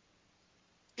 BC.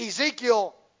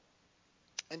 Ezekiel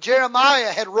and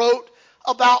Jeremiah had wrote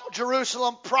about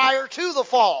Jerusalem prior to the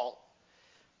fall.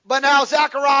 But now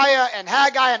Zechariah and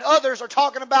Haggai and others are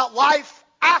talking about life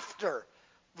after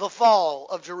the fall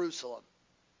of Jerusalem.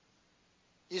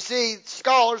 You see,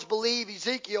 scholars believe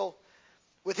Ezekiel,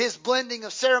 with his blending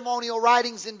of ceremonial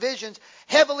writings and visions,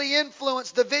 heavily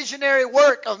influenced the visionary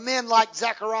work of men like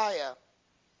Zechariah.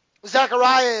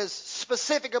 Zechariah is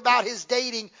specific about his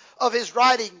dating of his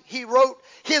writing. He wrote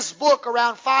his book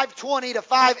around 520 to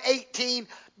 518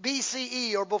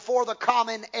 BCE, or before the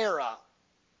Common Era.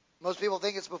 Most people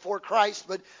think it's before Christ,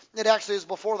 but it actually is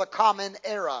before the Common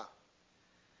Era.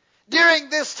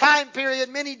 During this time period,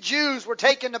 many Jews were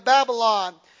taken to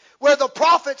Babylon, where the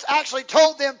prophets actually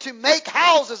told them to make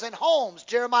houses and homes,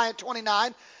 Jeremiah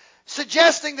 29,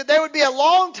 suggesting that there would be a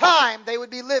long time they would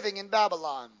be living in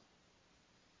Babylon.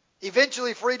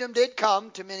 Eventually freedom did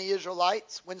come to many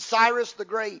Israelites when Cyrus the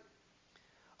Great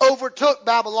overtook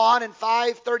Babylon in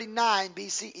 539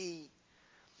 BCE.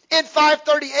 In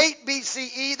 538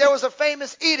 BCE, there was a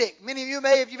famous edict. Many of you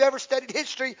may, if you've ever studied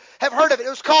history, have heard of it. It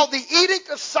was called the Edict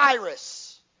of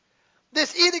Cyrus.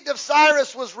 This Edict of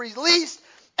Cyrus was released,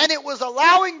 and it was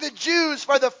allowing the Jews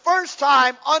for the first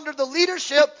time under the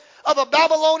leadership of a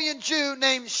Babylonian Jew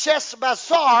named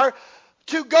Sheshbazzar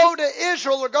to go to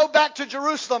Israel or go back to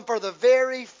Jerusalem for the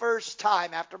very first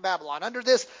time after Babylon. Under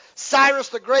this Cyrus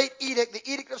the Great edict,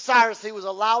 the Edict of Cyrus, he was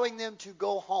allowing them to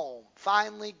go home,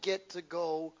 finally get to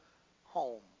go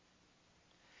home.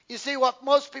 You see, what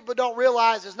most people don't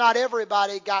realize is not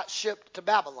everybody got shipped to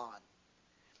Babylon.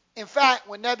 In fact,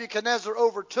 when Nebuchadnezzar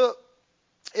overtook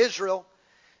Israel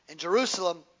and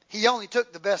Jerusalem, he only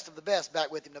took the best of the best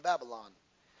back with him to Babylon.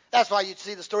 That's why you'd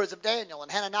see the stories of Daniel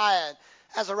and Hananiah and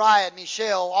Azariah and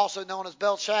Mishael, also known as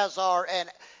Belshazzar and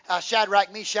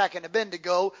Shadrach, Meshach, and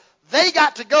Abednego. They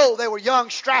got to go. They were young,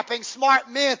 strapping, smart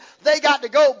men. They got to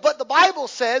go. But the Bible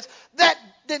says that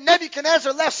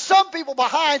Nebuchadnezzar left some people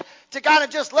behind to kind of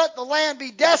just let the land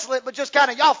be desolate, but just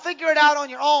kind of, y'all figure it out on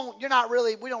your own. We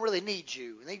don't really need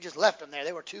you. And he just left them there.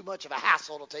 They were too much of a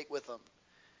hassle to take with them.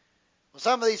 Well,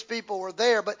 some of these people were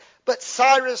there, but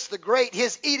Cyrus the Great,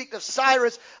 his Edict of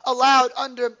Cyrus allowed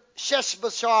under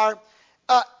Sheshbazzar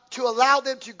to allow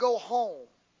them to go home.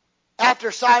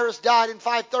 After Cyrus died in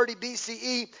 530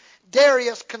 BCE,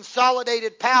 Darius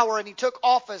consolidated power and he took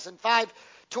office in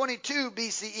 522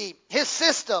 BCE. His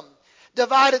system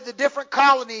divided the different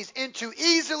colonies into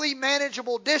easily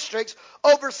manageable districts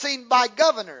overseen by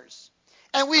governors.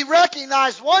 And we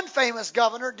recognize one famous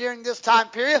governor during this time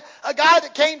period, a guy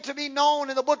that came to be known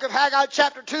in the book of Haggai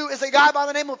chapter 2 is a guy by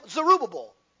the name of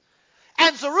Zerubbabel.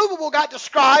 And Zerubbabel got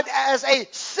described as a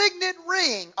signet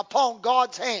ring upon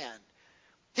God's hand.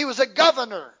 He was a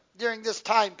governor during this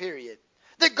time period.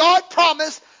 That God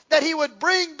promised that he would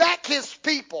bring back his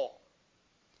people.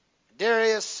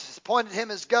 Darius appointed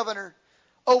him as governor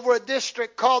over a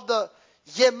district called the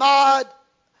Yemad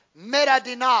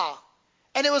Medadinah.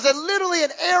 And it was literally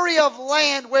an area of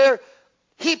land where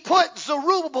he put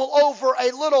Zerubbabel over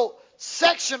a little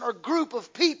section or group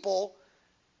of people.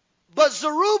 But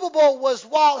Zerubbabel was,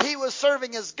 while he was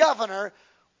serving as governor,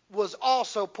 was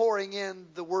also pouring in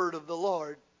the word of the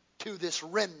Lord to this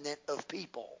remnant of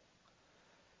people.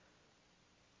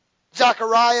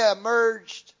 Zechariah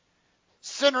emerged,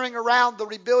 centering around the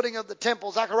rebuilding of the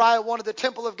temple. Zechariah wanted the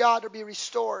temple of God to be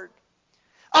restored.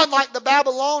 Unlike the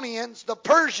Babylonians, the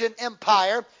Persian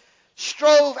Empire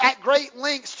strove at great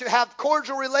lengths to have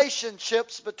cordial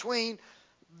relationships between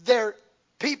their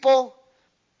people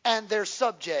and their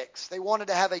subjects. They wanted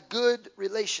to have a good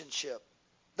relationship.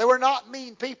 They were not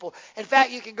mean people. In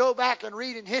fact, you can go back and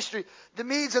read in history, the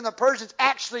Medes and the Persians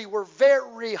actually were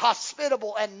very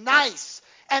hospitable and nice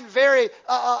and very,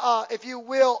 if you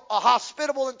will,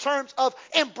 hospitable in terms of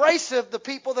embracive the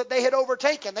people that they had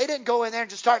overtaken. They didn't go in there and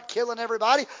just start killing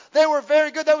everybody. They were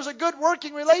very good. There was a good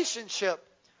working relationship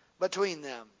between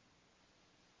them.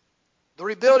 The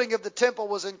rebuilding of the temple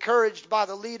was encouraged by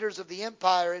the leaders of the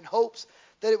empire in hopes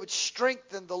that it would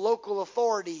strengthen the local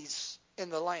authorities in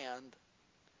the land.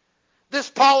 This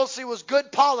policy was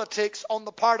good politics on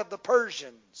the part of the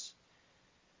Persians.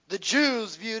 The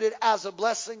Jews viewed it as a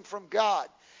blessing from God.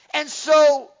 And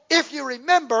so, if you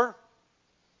remember,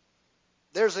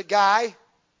 there's a guy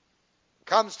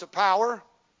comes to power.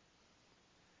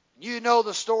 You know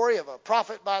the story of a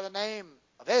prophet by the name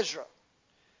of Ezra.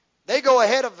 They go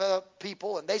ahead of the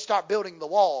people and they start building the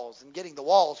walls and getting the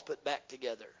walls put back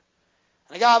together.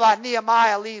 And a guy by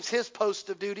Nehemiah leaves his post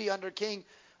of duty under King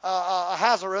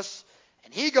Ahasuerus,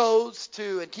 and he goes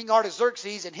to, and King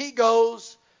Artaxerxes, and he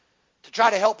goes to try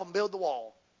to help them build the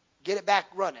wall, get it back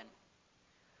running.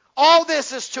 All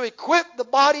this is to equip the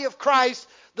body of Christ,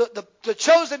 the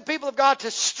chosen people of God, to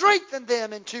strengthen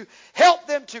them and to help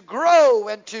them to grow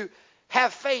and to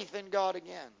have faith in God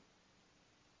again.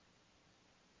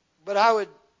 But I would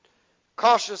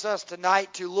caution us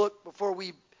tonight to look, before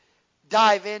we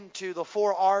dive into the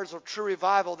 4 R's of true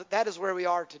revival, that is where we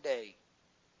are today.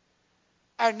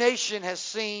 Our nation has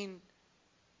seen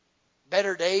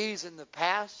better days in the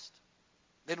past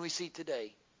than we see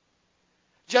today.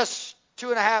 Just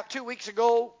 2 weeks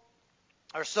ago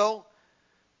or so,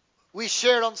 we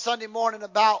shared on Sunday morning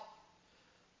about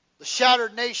the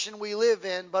shattered nation we live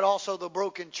in, but also the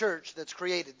broken church that's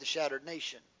created the shattered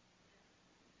nation.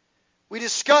 We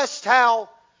discussed how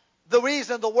the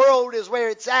reason the world is where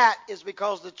it's at is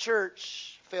because the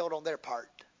church failed on their part.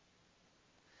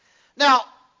 Now,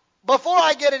 before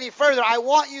I get any further, I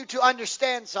want you to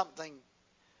understand something.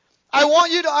 I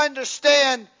want you to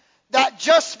understand that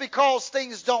just because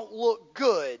things don't look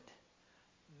good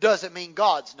doesn't mean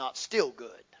God's not still good.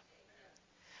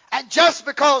 And just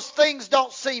because things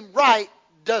don't seem right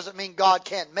doesn't mean God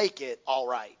can't make it all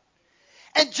right.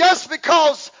 And just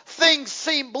because things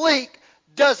seem bleak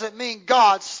doesn't mean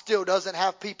God still doesn't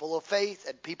have people of faith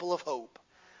and people of hope.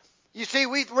 You see,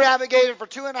 we've navigated for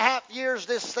 2.5 years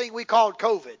this thing we called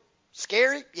COVID.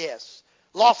 Scary? Yes.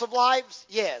 Loss of lives?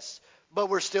 Yes. But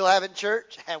we're still having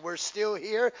church, and we're still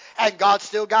here, and God's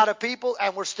still got a people,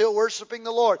 and we're still worshiping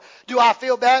the Lord. Do I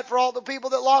feel bad for all the people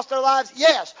that lost their lives?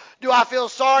 Yes. Do I feel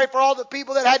sorry for all the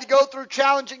people that had to go through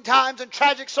challenging times and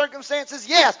tragic circumstances?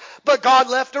 Yes. But God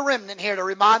left a remnant here to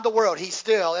remind the world He's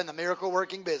still in the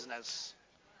miracle-working business.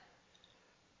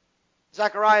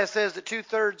 Zechariah says that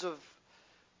 2/3 of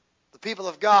the people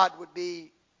of God would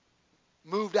be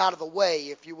moved out of the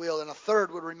way, if you will, and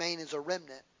 1/3 would remain as a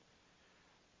remnant.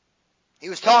 He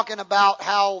was talking about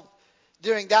how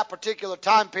during that particular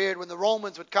time period when the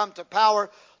Romans would come to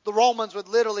power, the Romans would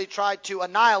literally try to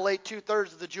annihilate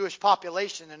 2/3 of the Jewish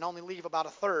population and only leave about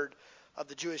 1/3 of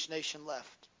the Jewish nation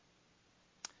left.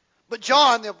 But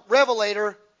John, the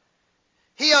Revelator,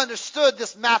 he understood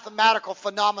this mathematical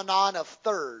phenomenon of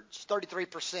thirds,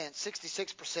 33%,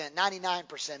 66%,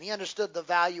 99%. He understood the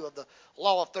value of the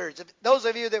law of thirds. If those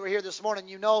of you that were here this morning,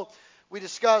 you know we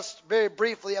discussed very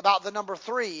briefly about the number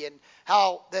 3 and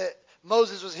how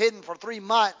Moses was hidden for 3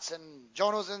 months and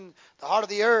Jonah was in the heart of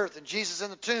the earth and Jesus in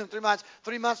the tomb 3 months.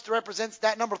 3 months represents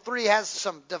that number 3 has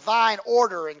some divine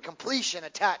order and completion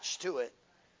attached to it.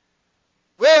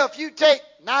 Well, if you take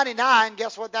 99,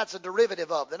 guess what that's a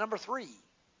derivative of? The number 3.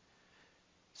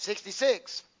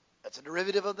 66, that's a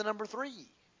derivative of the number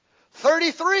 3.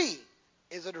 33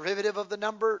 is a derivative of the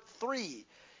number 3.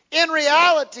 In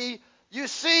reality, you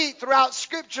see throughout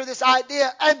Scripture this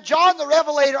idea, and John the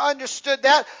Revelator understood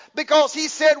that because he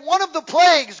said one of the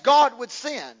plagues God would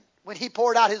send when He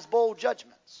poured out His bowl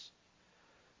judgments,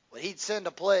 when He'd send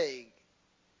a plague,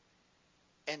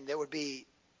 and there would be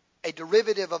a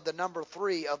derivative of the number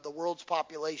 3 of the world's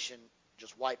population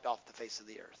just wiped off the face of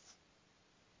the earth.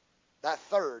 That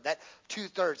third, that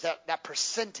 2/3, that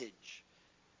percentage.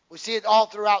 We see it all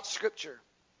throughout Scripture.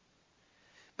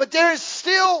 But there is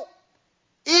still,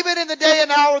 even in the day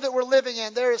and hour that we're living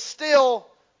in, there is still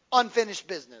unfinished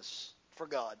business for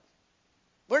God.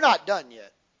 We're not done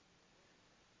yet.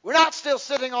 We're not still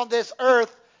sitting on this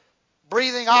earth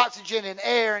breathing oxygen and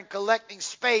air and collecting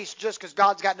space just because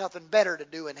God's got nothing better to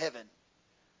do in heaven.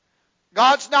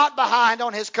 God's not behind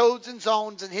on His codes and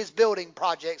zones and His building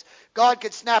projects. God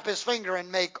could snap His finger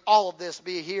and make all of this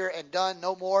be here and done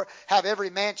no more, have every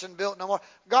mansion built no more.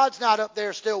 God's not up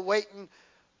there still waiting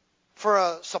for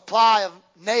a supply of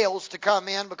nails to come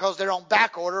in because they're on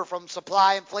back order from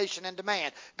supply, inflation, and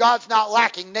demand. God's not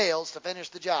lacking nails to finish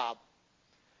the job.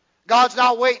 God's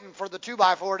not waiting for the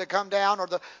 2x4 to come down or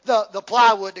the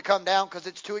plywood to come down because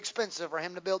it's too expensive for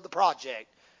Him to build the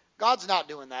project. God's not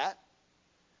doing that.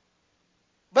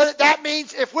 But that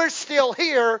means if we're still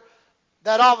here,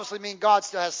 that obviously means God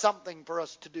still has something for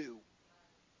us to do.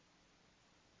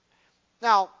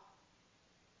 Now,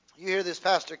 you hear this,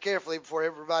 Pastor, carefully before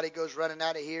everybody goes running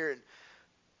out of here and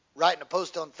writing a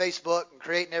post on Facebook and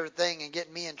creating everything and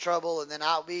getting me in trouble, and then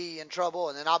I'll be in trouble,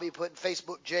 and then I'll be put in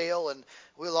Facebook jail, and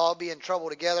we'll all be in trouble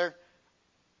together.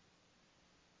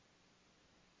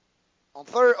 On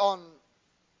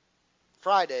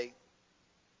Friday,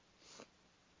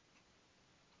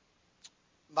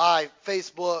 my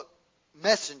Facebook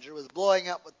Messenger was blowing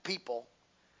up with people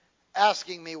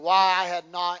asking me why I had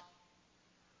not,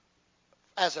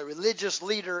 as a religious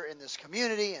leader in this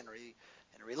community and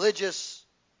a religious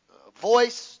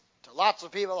voice to lots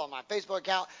of people on my Facebook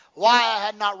account, why I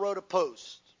had not wrote a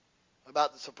post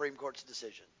about the Supreme Court's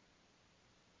decision.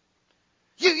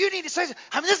 You need to say,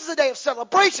 this is a day of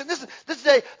celebration. This is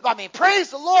a day,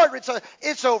 praise the Lord.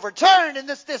 It's overturned and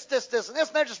this, and this. And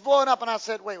they're just blowing up. And I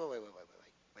said, wait,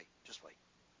 just wait.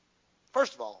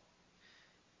 First of all,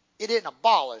 it didn't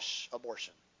abolish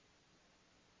abortion.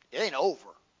 It ain't over.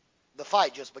 The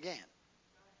fight just began.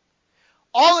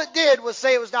 All it did was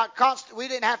say it was not we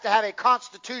didn't have to have a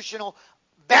constitutional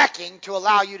backing to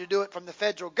allow you to do it from the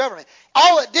federal government.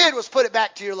 All it did was put it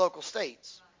back to your local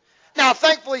states. Now,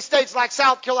 thankfully, states like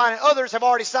South Carolina and others have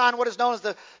already signed what is known as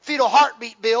the fetal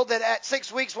heartbeat bill, that at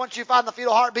 6 weeks, once you find the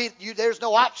fetal heartbeat, there's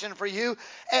no option for you,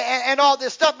 and all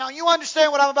this stuff. Now, you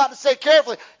understand what I'm about to say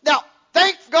carefully. Now,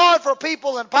 thank God for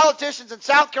people and politicians in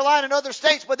South Carolina and other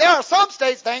states, but there are some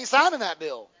states that ain't signing that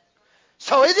bill.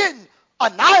 So it didn't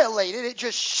annihilate it, it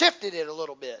just shifted it a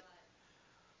little bit.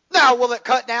 Now, will it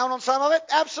cut down on some of it?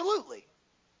 Absolutely.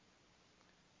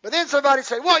 But then somebody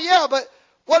say, well, yeah, but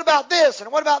what about this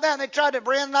and what about that? And they tried to,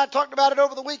 Brian and I talked about it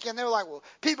over the weekend. They were like, well,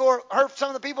 people were hurt, some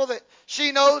of the people that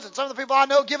she knows and some of the people I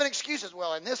know giving excuses.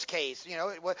 Well, in this case,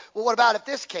 well, what about if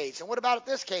this case? And what about if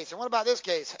this case? And what about this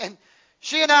case? And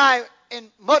she and I, in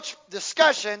much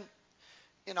discussion,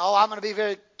 I'm going to be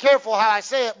very careful how I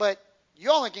say it, but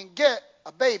you only can get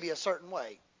a baby a certain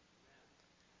way.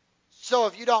 So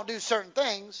if you don't do certain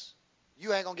things,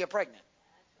 you ain't going to get pregnant.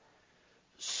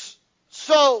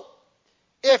 So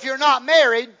if you're not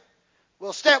married,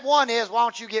 well, step one is, why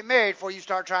don't you get married before you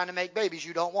start trying to make babies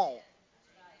you don't want?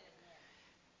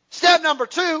 Step number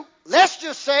two, let's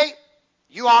just say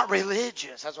you aren't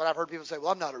religious. That's what I've heard people say.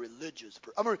 Well, I'm not a religious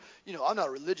person. I'm not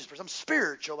a religious person. I'm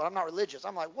spiritual, but I'm not religious.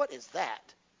 I'm like, what is that?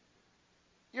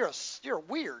 You're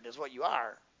weird is what you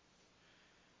are.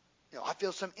 I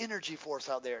feel some energy force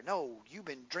out there. No, you've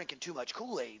been drinking too much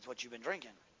Kool-Aid is what you've been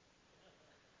drinking.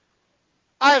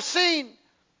 I have seen,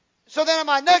 so then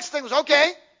my next thing was,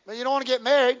 okay, but you don't want to get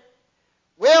married.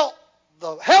 Well,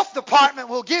 the health department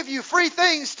will give you free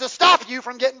things to stop you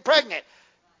from getting pregnant.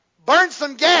 Burn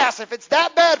some gas. If it's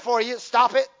that bad for you,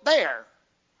 stop it there.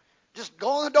 Just go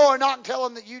on the door and knock and tell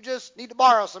them that you just need to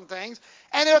borrow some things,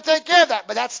 and they'll take care of that.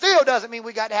 But that still doesn't mean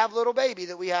we got to have a little baby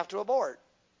that we have to abort.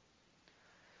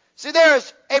 See,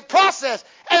 there's a process.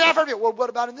 And I've heard people, well, what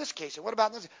about in this case? And what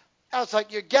about in this? I was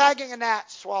like, you're gagging a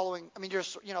gnat swallowing. I mean, you're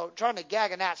trying to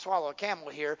gag a gnat swallow a camel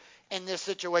here in this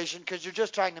situation because you're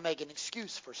just trying to make an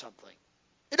excuse for something.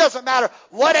 It doesn't matter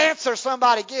what answer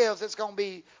somebody gives. It's going to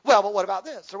be, well, but what about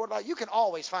this? Or what about, you can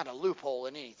always find a loophole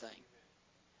in anything.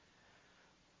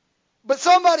 But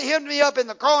somebody hit me up in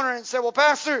the corner and said, well,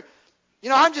 Pastor,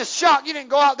 I'm just shocked. You didn't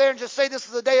go out there and just say this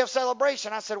is a day of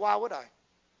celebration. I said, why would I?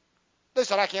 They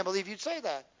said, I can't believe you'd say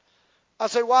that. I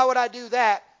said, why would I do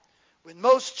that when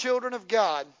most children of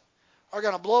God are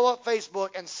going to blow up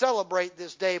Facebook and celebrate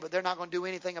this day, but they're not going to do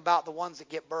anything about the ones that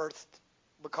get birthed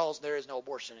because there is no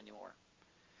abortion anymore?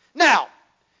 Now,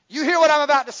 you hear what I'm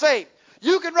about to say.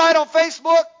 You can write on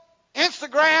Facebook,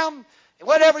 Instagram,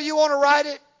 whatever you want to write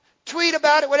it, tweet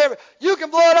about it, whatever. You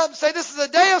can blow it up and say this is a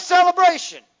day of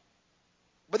celebration.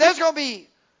 But there's going to be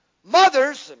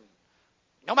mothers, and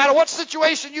no matter what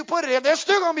situation you put it in, there's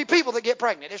still going to be people that get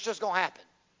pregnant. It's just going to happen.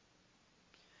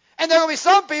 And there are going to be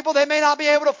some people that may not be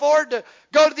able to afford to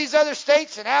go to these other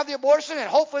states and have the abortion, and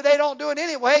hopefully they don't do it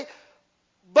anyway,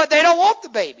 but they don't want the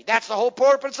baby. That's the whole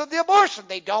purpose of the abortion.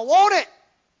 They don't want it.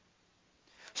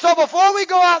 So before we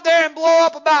go out there and blow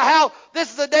up about how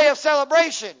this is a day of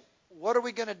celebration, what are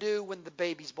we going to do when the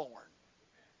baby's born?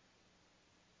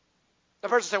 The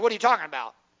person said, what are you talking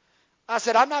about? I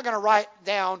said, I'm not going to write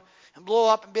down and blow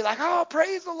up and be like, oh,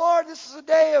 praise the Lord, this is a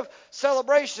day of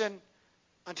celebration,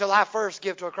 until I first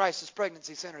give to a crisis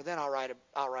pregnancy center. Then I'll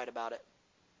write about it.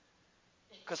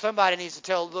 Because somebody needs to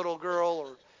tell a little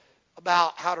girl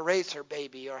about how to raise her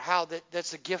baby, or how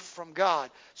that's a gift from God.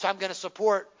 So I'm going to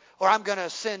support, or I'm going to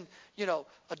send,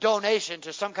 a donation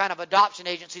to some kind of adoption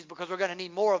agencies, because we're going to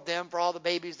need more of them for all the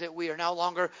babies that we are no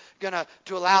longer going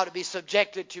to allow to be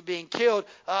subjected to being killed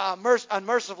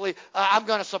unmercifully. I'm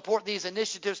going to support these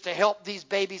initiatives to help these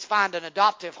babies find an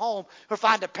adoptive home, or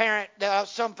find a parent,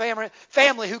 some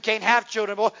family who can't have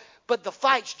children. But the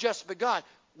fight's just begun.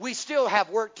 We still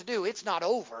have work to do. It's not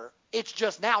over. It's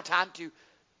just now time to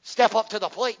step up to the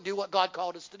plate and do what God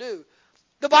called us to do.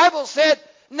 The Bible said,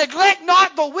 neglect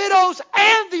not the widows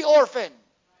and the orphan.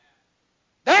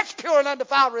 That's pure and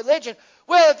undefiled religion.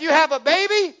 Well, if you have a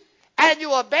baby and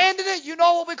you abandon it, you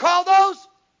know what we call those?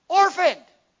 Orphaned.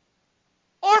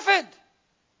 Orphaned.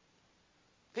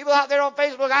 People out there on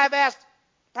Facebook, I've asked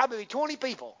probably 20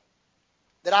 people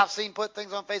that I've seen put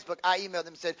things on Facebook. I emailed them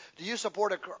and said, do you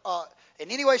support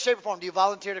in any way, shape, or form, do you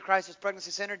volunteer to Crisis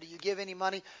Pregnancy Center? Do you give any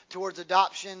money towards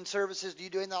adoption services? Do you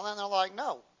do anything? And they're like,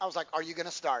 no. I was like, are you going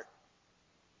to start?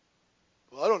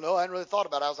 Well, I don't know. I hadn't really thought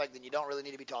about it. I was like, then you don't really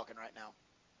need to be talking right now.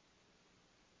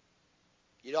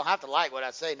 You don't have to like what I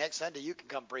say. Next Sunday you can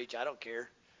come preach. I don't care.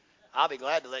 I'll be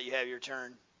glad to let you have your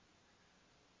turn.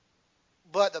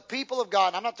 But the people of God,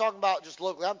 and I'm not talking about just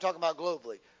locally, I'm talking about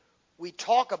globally. We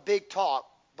talk a big talk,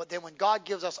 but then when God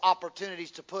gives us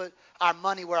opportunities to put our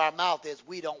money where our mouth is,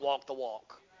 we don't walk the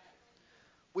walk.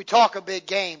 We talk a big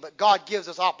game, but God gives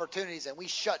us opportunities, and we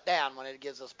shut down when it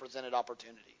gives us presented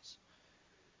opportunities.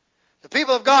 The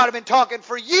people of God have been talking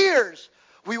for years.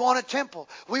 We want a temple.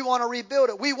 We want to rebuild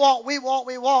it. We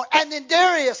want. And then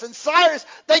Darius and Cyrus,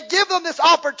 they give them this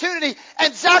opportunity.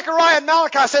 And Zechariah and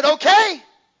Malachi said, okay,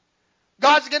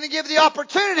 God's going to give the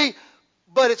opportunity,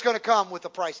 but it's going to come with a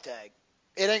price tag.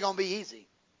 It ain't going to be easy.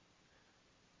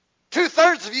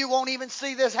 2/3 of you won't even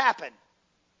see this happen.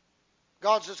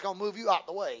 God's just going to move you out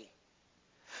the way.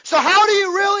 So how do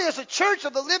you really, as a church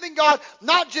of the living God,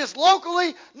 not just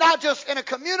locally, not just in a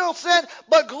communal sense,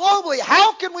 but globally,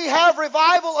 how can we have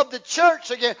revival of the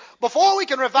church again? Before we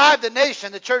can revive the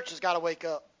nation, the church has got to wake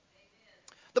up.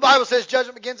 The Bible says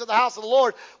judgment begins at the house of the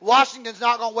Lord. Washington's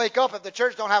not going to wake up if the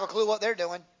church don't have a clue what they're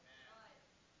doing.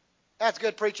 That's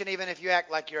good preaching even if you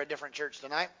act like you're a different church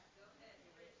tonight.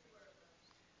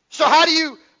 So how do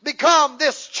you become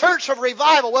this church of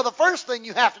revival? Well, the first thing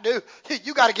you have to do,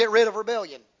 you got to get rid of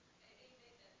rebellion.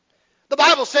 The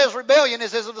Bible says rebellion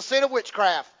is the sin of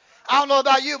witchcraft. I don't know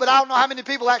about you, but I don't know how many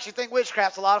people actually think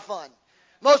witchcraft's a lot of fun.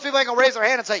 Most people ain't going to raise their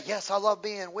hand and say, yes, I love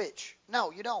being a witch.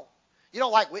 No, you don't. You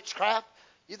don't like witchcraft.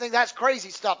 You think that's crazy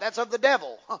stuff. That's of the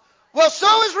devil. Well,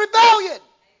 so is rebellion.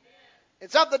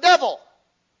 It's of the devil.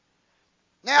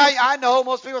 Now, I know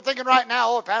most people are thinking right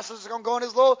now, oh, pastor's going to go on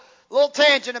his little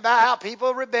tangent about how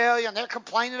people rebel and they're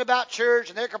complaining about church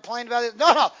and they're complaining about it.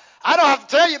 No, I don't have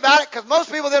to tell you about it because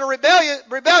most people that are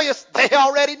rebellious, they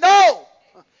already know.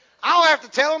 I don't have to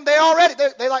tell them.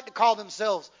 They like to call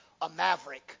themselves a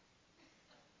maverick.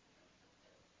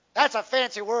 That's a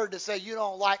fancy word to say you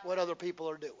don't like what other people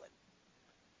are doing.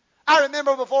 I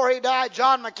remember before he died,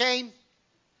 John McCain,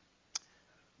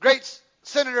 great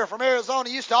senator from Arizona,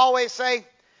 used to always say,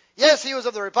 yes, he was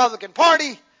of the Republican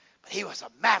Party, but he was a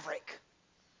maverick.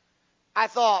 I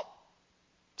thought,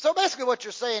 so basically what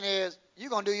you're saying is, you're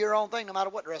going to do your own thing no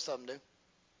matter what the rest of them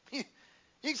do. You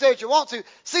can say what you want to.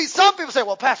 See, some people say,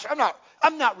 well, Pastor,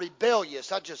 I'm not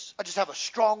rebellious. I just have a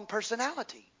strong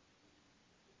personality.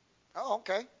 Oh,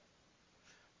 okay.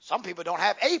 Some people don't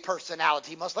have a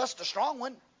personality, much less a strong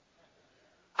one.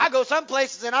 I go some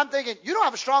places and I'm thinking, you don't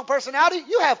have a strong personality?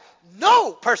 You have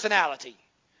no personality.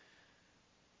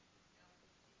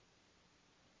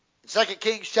 In 2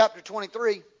 Kings chapter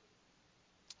 23,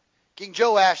 King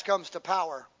Joash comes to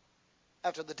power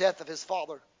after the death of his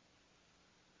father.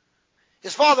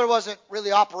 His father wasn't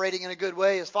really operating in a good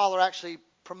way. His father actually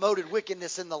promoted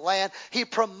wickedness in the land. He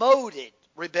promoted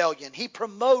rebellion. He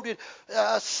promoted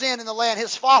sin in the land.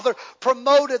 His father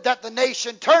promoted that the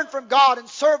nation turned from God and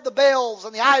served the Baals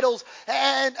and the idols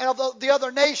and of the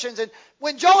other nations. And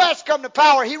when Joash come to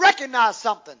power, he recognized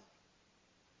something.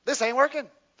 This ain't working.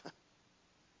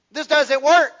 This doesn't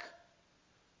work.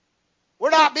 We're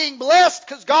not being blessed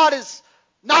because God is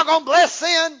not going to bless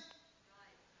sin.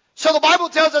 So the Bible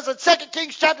tells us in 2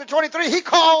 Kings chapter 23, he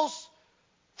calls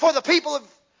for the people of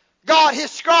God,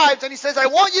 his scribes, and he says, I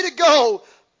want you to go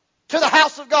to the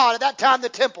house of God, at that time the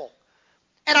temple.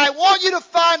 And I want you to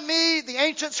find me the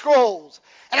ancient scrolls.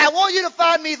 And I want you to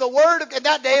find me the word of, in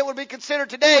that day it would be considered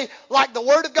today like the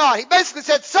word of God. He basically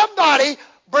said, somebody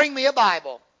bring me a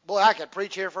Bible. Boy, I could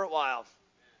preach here for a while.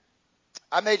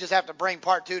 I may just have to bring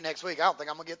part 2 next week. I don't think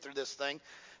I'm going to get through this thing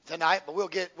tonight, but we'll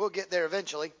get there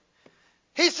eventually.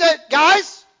 He said,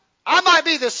 guys, I might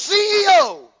be the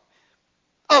CEO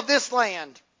of this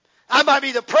land. I might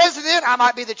be the president. I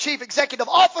might be the chief executive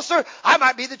officer. I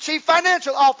might be the chief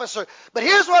financial officer. But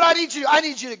here's what I need you. I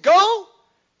need you to go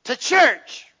to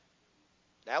church.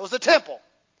 That was the temple.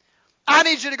 I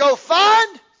need you to go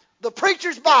find the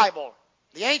preacher's Bible,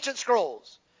 the ancient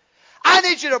scrolls. I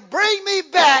need you to bring me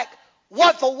back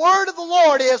what the word of the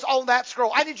Lord is on that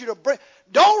scroll. I need you to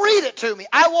don't read it to me.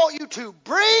 I want you to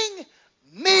bring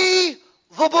me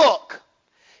the book.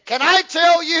 Can I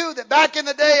tell you that back in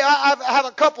the day, I have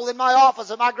a couple in my office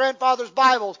of my grandfather's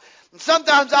Bibles. And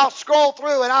sometimes I'll scroll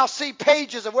through and I'll see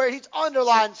pages of where he's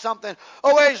underlined something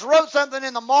or where he's wrote something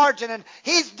in the margin and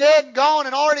he's dead and gone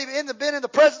and already been in the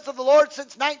presence of the Lord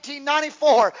since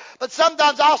 1994. But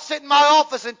sometimes I'll sit in my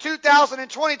office in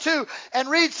 2022 and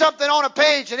read something on a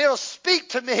page and it'll speak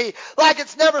to me like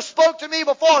it's never spoke to me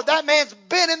before. That man's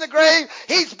been in the grave.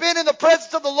 He's been in the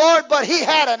presence of the Lord, but he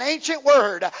had an ancient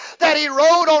word that he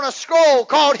wrote on a scroll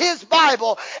called his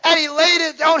Bible and he laid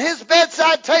it on his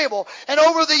bedside table. And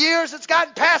over the years, it's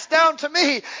gotten passed down to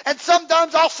me. And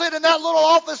sometimes I'll sit in that little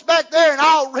office back there and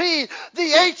I'll read the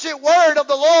ancient word of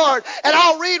the Lord. And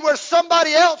I'll read where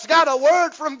somebody else got a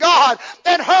word from God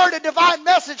and heard a divine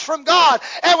message from God.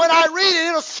 And when I read it,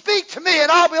 it'll speak to me and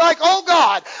I'll be like, oh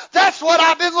God, that's what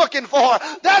I've been looking for.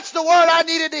 That's the word I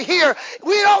needed to hear.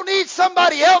 We don't need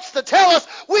somebody else to tell us.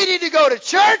 We need to go to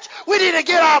church. We need to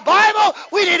get our Bible.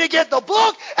 We need to get the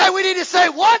book. And we need to say,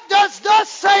 what does thus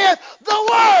saith the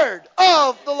word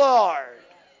of the Lord?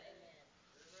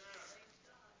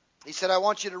 He said, I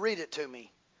want you to read it to me.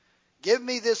 Give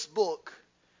me this book.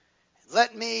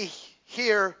 Let me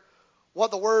hear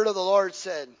what the word of the Lord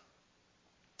said.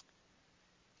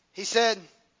 He said,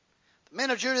 the men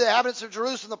of Judah, the inhabitants of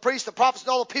Jerusalem, the priests, the prophets,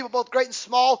 and all the people, both great and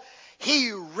small,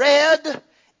 he read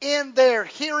in their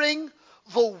hearing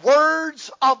the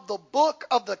words of the book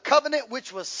of the covenant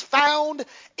which was found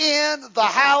in the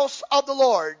house of the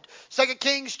Lord. 2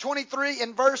 Kings 23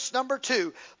 in verse number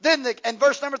 2. Then in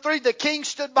verse number 3, the king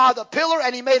stood by the pillar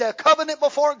and he made a covenant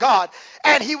before God.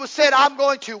 And he said, I'm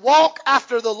going to walk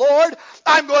after the Lord.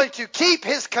 I'm going to keep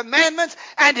his commandments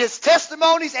and his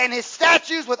testimonies and his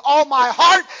statutes with all my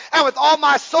heart and with all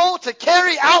my soul, to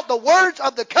carry out the words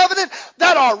of the covenant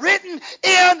that are written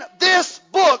in this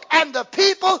book. And the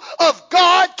people of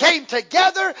God came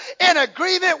together in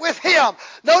agreement with him.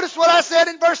 Notice what I said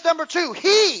in verse number 2.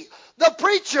 He, the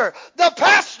preacher, the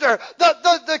pastor,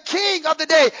 the king of the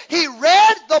day, he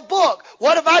read the book.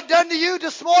 What have I done to you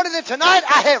this morning and tonight?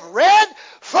 I have read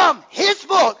from his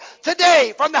book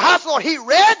today, from the house of the Lord. He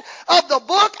read of the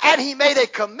book and he made a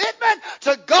commitment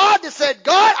to God that said,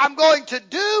 God, I'm going to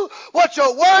do what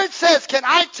your word says. Can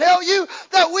I tell you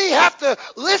that we have to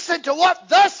listen to what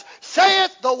thus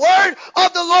saith the word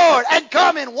of the Lord and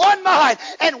come in one mind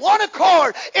and one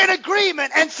accord in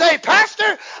agreement and say,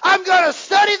 Pastor, I'm going to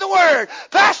study the word.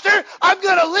 Pastor, I'm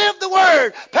going to live the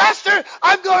word. Pastor,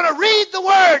 I'm going to read the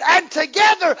word. And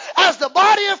together as the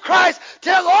body of Christ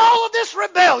tell all of this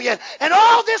rebellion and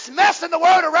all this mess in the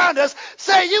world around us,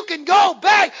 say you can go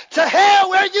back to hell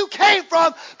where you came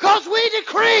from, because we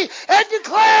decree and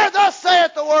declare, thus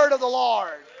saith the word of the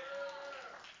Lord.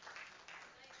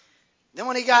 Then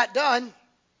when he got done,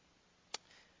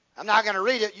 I'm not going to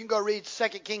read it. You can go read 2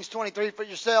 Kings 23 for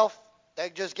yourself. They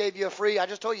just gave you a free. I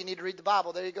just told you need to read the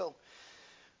Bible. There you go.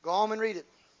 Go home and read it.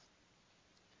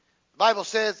 The Bible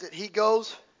says that he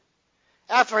goes,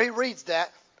 after he reads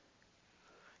that,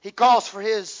 he calls for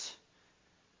his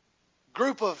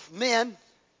group of men,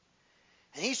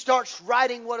 and he starts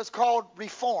writing what is called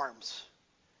reforms.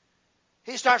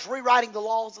 He starts rewriting the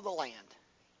laws of the land.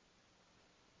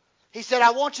 He said,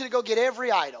 I want you to go get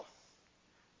every idol,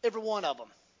 every one of them.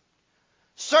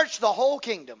 Search the whole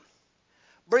kingdom.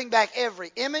 Bring back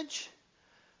every image.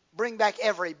 Bring back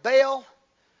every Baal.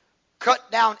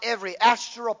 Cut down every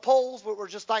Asherah poles, which were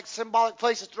just like symbolic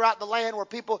places throughout the land where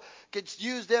people could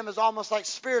use them as almost like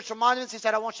spiritual monuments. He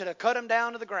said, I want you to cut them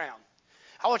down to the ground.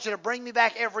 I want you to bring me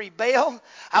back every Baal.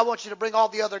 I want you to bring all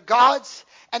the other gods.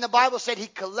 And the Bible said he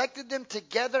collected them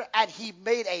together and he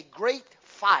made a great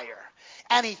fire.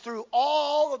 And he threw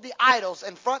all of the idols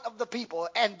in front of the people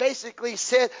and basically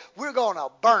said, we're going to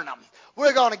burn them.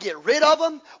 We're going to get rid of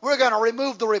them. We're going to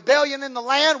remove the rebellion in the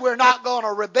land. We're not going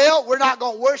to rebel. We're not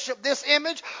going to worship this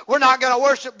image. We're not going to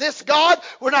worship this God.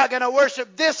 We're not going to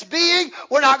worship this being.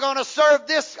 We're not going to serve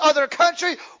this other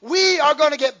country. We are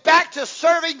going to get back to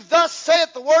serving, thus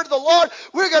saith the word of the Lord.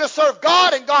 We're going to serve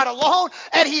God and God alone.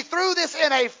 And he threw this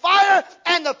in a fire,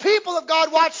 and the people of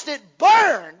God watched it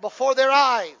burn before their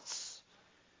eyes.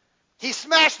 He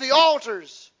smashed the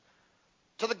altars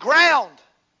to the ground.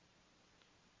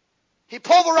 He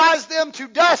pulverized them to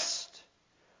dust.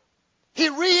 He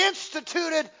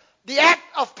reinstituted the act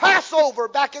of Passover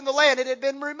back in the land. It had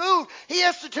been removed. He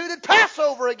instituted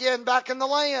Passover again back in the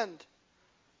land.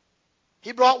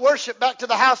 He brought worship back to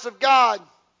the house of God.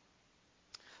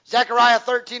 Zechariah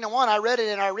 13:1, I read it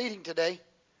in our reading today.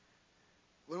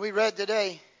 When we read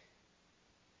today, it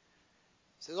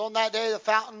says, on that day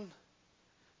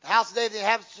the house of David, the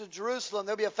inhabitants of Jerusalem,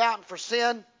 there'll be a fountain for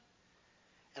sin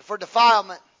and for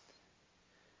defilement.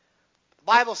 The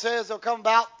Bible says they'll come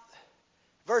about,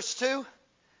 verse 2,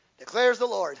 declares the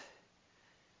Lord,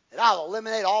 that I will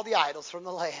eliminate all the idols from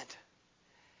the land.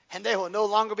 And they will no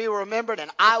longer be remembered, and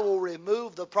I will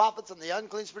remove the prophets and the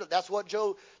unclean spirit. That's what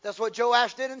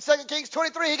Joash did in 2 Kings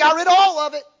 23. He got rid of all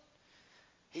of it.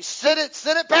 He sent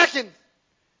it packing.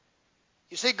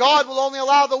 You see, God will only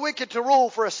allow the wicked to rule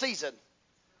for a season,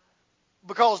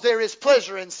 because there is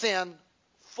pleasure in sin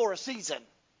for a season.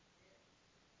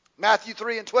 Matthew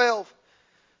 3:12.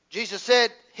 Jesus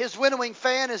said, his winnowing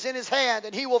fan is in his hand,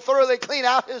 and he will thoroughly clean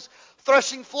out his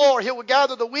threshing floor. He will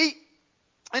gather the wheat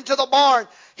into the barn.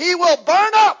 He will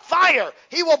burn up fire.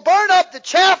 He will burn up the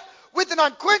chaff with an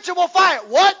unquenchable fire.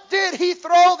 What did he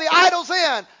throw the idols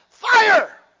in?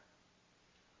 Fire.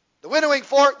 The winnowing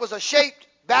fork was a shaped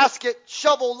basket,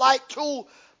 shovel-like tool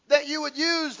that you would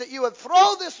use, that you would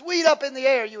throw this wheat up in the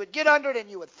air. You would get under it and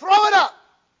you would throw it up.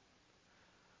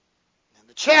 And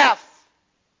the chaff,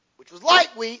 which was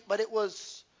like wheat, but it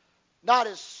was not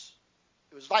as,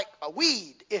 it was like a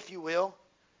weed, if you will.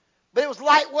 But it was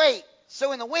lightweight.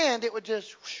 So in the wind, it would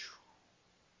just whoosh.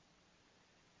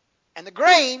 And the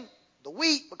grain, the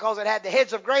wheat, because it had the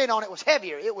heads of grain on it, was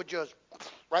heavier. It would just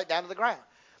right down to the ground.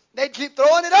 They'd keep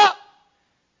throwing it up.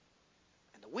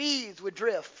 And the weeds would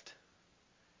drift.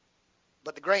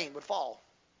 But the grain would fall.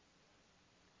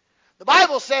 The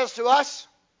Bible says to us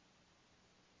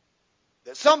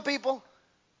that some people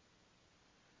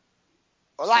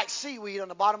are like seaweed on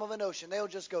the bottom of an ocean. They'll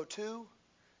just go to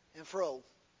and fro.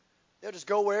 They'll just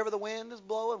go wherever the wind is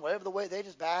blowing, wherever the way. They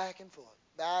just back and forth,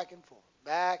 back and forth,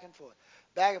 back and forth,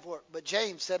 back and forth. But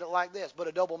James said it like this, but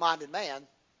a double-minded man,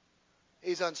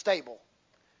 he's unstable.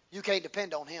 You can't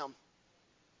depend on him.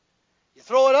 You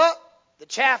throw it up, the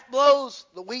chaff blows,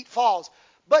 the wheat falls.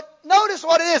 But notice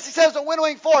what it is. He says the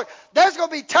winnowing fork. There's going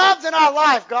to be times in our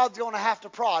life God's going to have to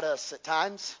prod us at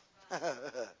times.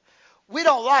 We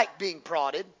don't like being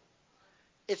prodded.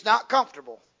 It's not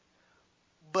comfortable.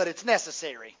 But it's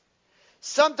necessary.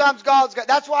 Sometimes God's got,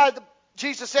 that's why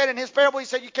Jesus said in his parable, he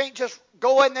said you can't just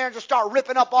go in there and just start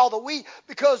ripping up all the wheat,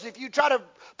 because if you try to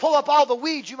pull up all the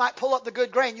weeds, you might pull up the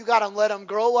good grain. You got to let them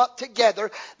grow up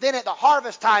together. Then at the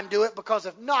harvest time do it, because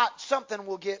if not, something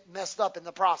will get messed up in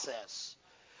the process.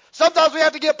 Sometimes we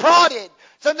have to get prodded.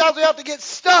 Sometimes we have to get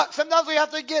stuck. Sometimes we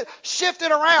have to get shifted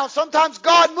around. Sometimes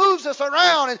God moves us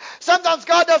around. And sometimes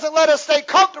God doesn't let us stay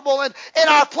comfortable in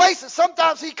our places.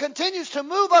 Sometimes he continues to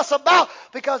move us about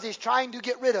because he's trying to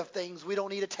get rid of things we don't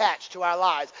need attached to our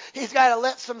lives. He's got to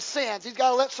let some sins. He's got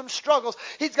to let some struggles.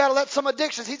 He's got to let some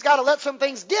addictions. He's got to let some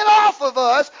things get off of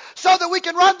us so that we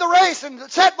can run the race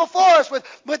and set before us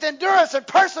with endurance and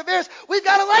perseverance. We've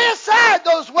got to lay aside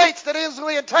those weights that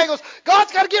easily entangle us.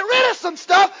 God's got to get rid of some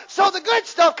stuff so the good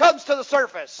stuff comes to the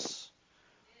surface.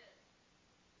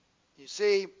 You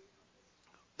see,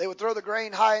 they would throw the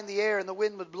grain high in the air and the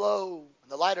wind would blow,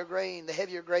 and the lighter grain, the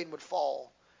heavier grain would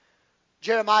fall.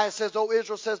 Jeremiah says, "O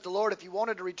Israel, says the Lord, if you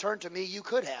wanted to return to me, you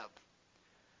could have.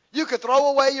 You could throw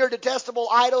away your detestable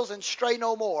idols and stray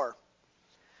no more.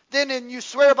 Then you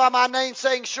swear by my name,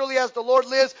 saying, surely as the Lord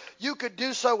lives, you could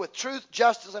do so with truth,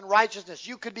 justice, and righteousness.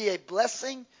 You could be a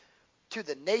blessing to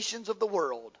the nations of the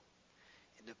world.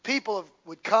 And the people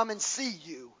would come and see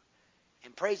you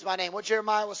and praise my name." What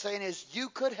Jeremiah was saying is, you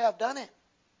could have done it.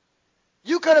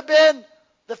 You could have been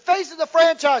the face of the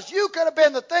franchise. You could have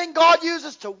been the thing God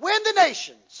uses to win the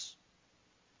nations.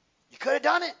 You could have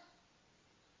done it.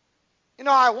 You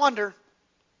know, I wonder,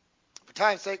 for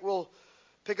time's sake, we'll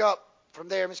pick up from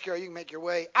there. Miss Carol, you can make your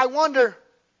way. I wonder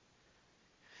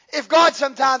if God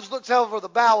sometimes looks over the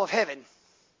bow of heaven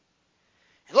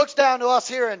and looks down to us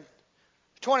here in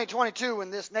 2022 in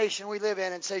this nation we live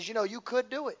in and says, you know, you could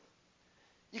do it.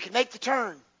 You could make the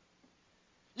turn.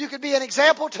 You could be an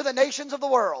example to the nations of the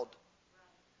world.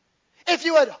 If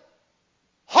you would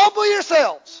humble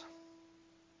yourselves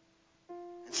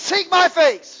and seek my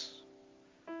face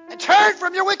and turn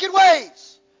from your wicked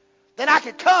ways, then I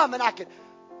could come and I could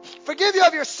forgive you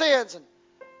of your sins and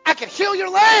I could heal your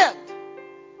land.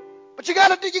 But you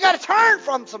got to turn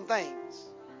from some things.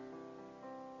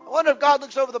 I wonder if God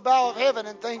looks over the bow of heaven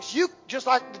and thinks, you, just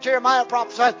like Jeremiah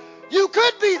prophesied, you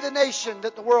could be the nation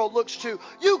that the world looks to.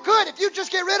 You could, if you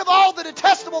just get rid of all the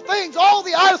detestable things, all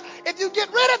the idols, if you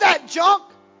get rid of that junk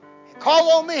and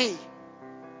call on me,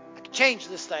 I can change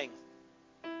this thing.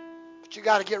 But you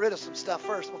got to get rid of some stuff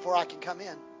first before I can come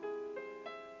in.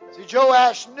 See,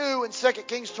 Joash knew in 2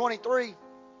 Kings 23,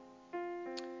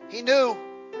 he knew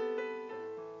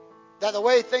that the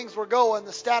way things were going,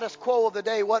 the status quo of the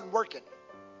day wasn't working.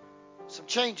 Some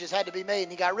changes had to be made,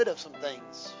 and he got rid of some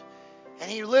things.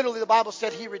 And he literally, the Bible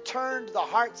said, he returned the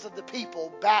hearts of the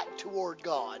people back toward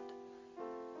God.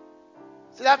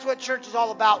 See, that's what church is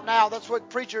all about now. That's what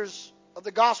preachers of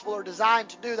the gospel are designed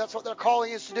to do. That's what their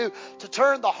calling is to do, to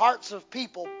turn the hearts of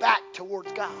people back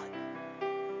towards God.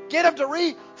 Get them to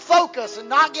refocus and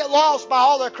not get lost by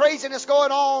all the craziness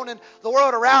going on in the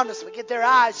world around us, but get their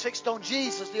eyes fixed on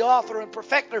Jesus, the author and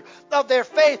perfecter of their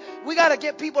faith. We got to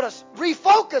get people to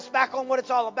refocus back on what it's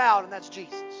all about, and that's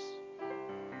Jesus.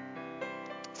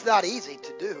 It's not easy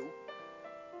to do,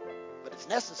 but it's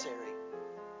necessary.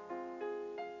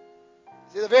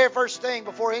 See, the very first thing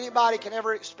before anybody can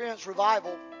ever experience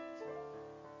revival,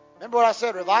 remember what I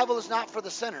said, revival is not for the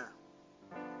sinner.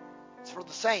 It's for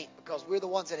the saint, because we're the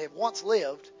ones that have once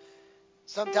lived.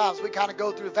 Sometimes we kind of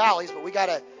go through valleys, but we got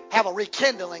to have a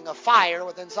rekindling of fire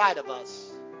within inside of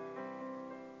us.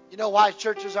 You know why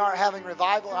churches aren't having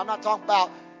revival? I'm not talking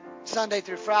about Sunday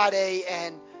through Friday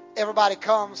and everybody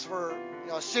comes for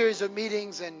a series of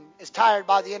meetings and is tired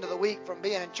by the end of the week from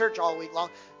being in church all week long.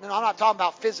 No, I'm not talking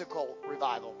about physical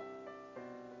revival.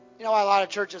 You know why a lot of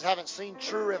churches haven't seen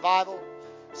true revival?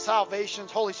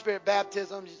 Salvations, Holy Spirit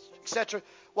baptisms, etc.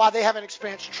 Why they haven't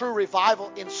experienced true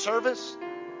revival in service?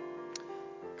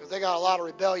 Because they got a lot of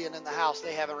rebellion in the house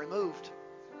they haven't removed.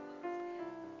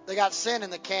 They got sin in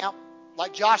the camp.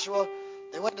 Like Joshua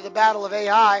They went to the battle of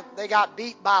Ai. They got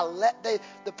beat by,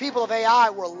 the people of Ai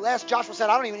were less. Joshua said,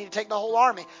 I don't even need to take the whole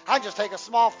army. I can just take a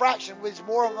small fraction, which is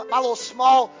more of my little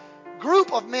small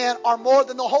group of men are more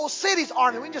than the whole city's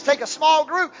army. We can just take a small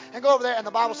group and go over there. And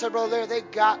the Bible said, brother, they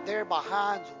got their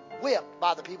behinds whipped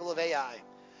by the people of Ai.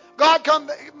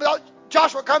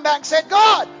 Joshua come back and said,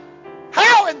 God,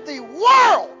 how in the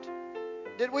world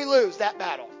did we lose that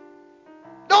battle?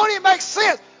 Don't even make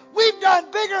sense. We've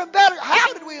done bigger and better.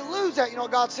 How did we lose that? You know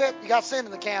what God said? You got sin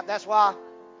in the camp. That's why.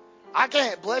 I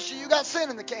can't bless you. You got sin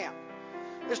in the camp.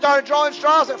 They started drawing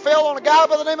straws that fell on a guy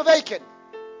by the name of Achan.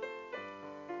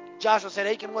 Joshua said,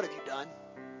 Achan, what have you done?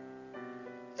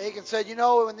 Achan said, you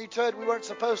know, when you said we weren't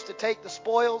supposed to take the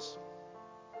spoils,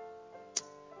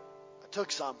 I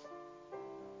took some.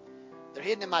 They're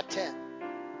hidden in my tent.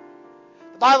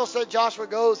 The Bible said Joshua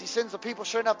goes, he sends the people,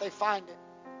 sure enough, they find it.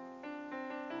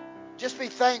 Just be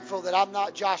thankful that I'm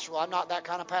not Joshua. I'm not that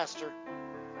kind of pastor.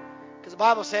 Because the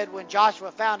Bible said when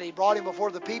Joshua found it, he brought him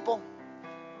before the people.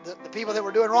 The people that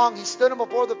were doing wrong, he stood them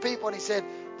before the people and he said,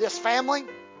 this family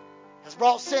has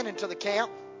brought sin into the camp.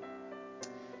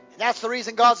 And that's the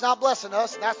reason God's not blessing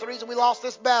us. And that's the reason we lost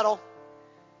this battle.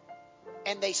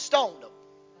 And they stoned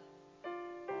them.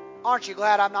 Aren't you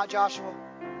glad I'm not Joshua?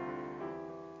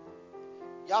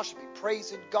 Y'all should be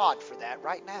praising God for that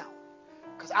right now.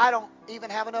 Because I don't even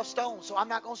have enough stones, so I'm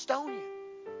not going to stone you.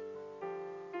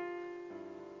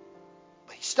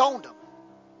 But he stoned them.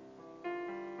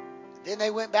 Then they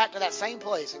went back to that same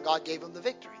place, and God gave them the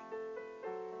victory.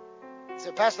 He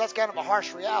said, Pastor, that's kind of a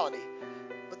harsh reality.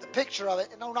 But the picture of it,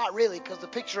 no, not really, because the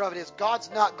picture of it is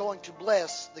God's not going to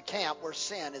bless the camp where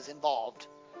sin is involved.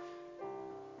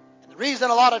 And the reason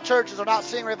a lot of churches are not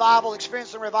seeing revival,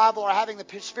 experiencing revival, or having the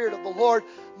Spirit of the Lord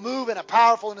move in a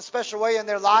powerful and a special way in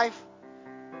their life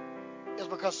is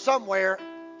because somewhere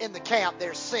in the camp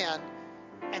there's sin,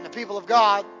 and the people of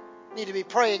God need to be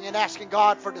praying and asking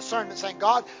God for discernment, saying,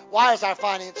 God, why is our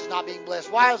finances not being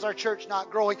blessed? Why is our church not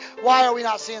growing? Why are we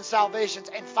not seeing salvations?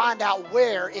 And find out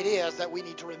where it is that we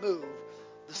need to remove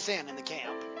the sin in the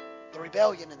camp, the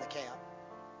rebellion in the camp.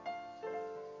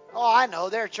 Oh, I know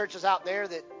there are churches out there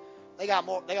that they got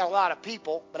a lot of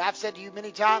people, but I've said to you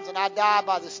many times, and I die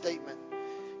by this statement,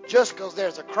 just because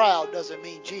there's a crowd doesn't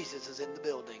mean Jesus is in the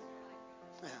building.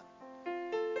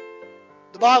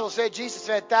 The Bible said Jesus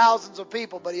fed thousands of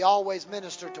people, but he always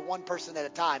ministered to one person at a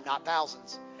time, not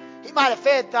thousands. He might have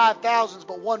fed 5,000,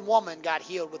 but one woman got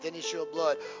healed with an issue of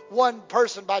blood. One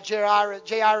person by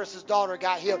Jairus' daughter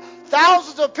got healed.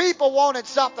 Thousands of people wanted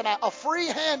something, a free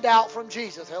handout from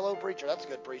Jesus. Hello, preacher. That's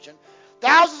good preaching.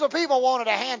 Thousands of people wanted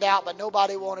a handout, but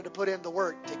nobody wanted to put in the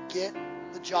work to get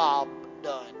the job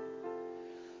done.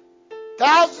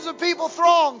 Thousands of people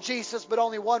thronged Jesus, but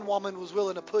only one woman was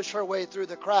willing to push her way through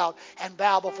the crowd and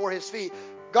bow before his feet.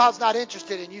 God's not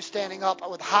interested in you standing up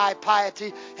with high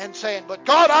piety and saying, but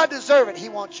God, I deserve it. He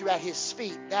wants you at his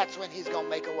feet. That's when he's going to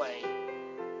make a way.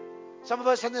 Some of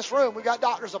us in this room, we've got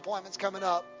doctor's appointments coming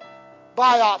up,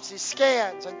 biopsies,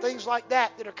 scans, and things like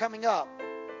that are coming up.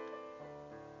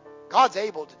 God's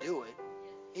able to do it.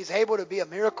 He's able to be a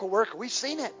miracle worker. We've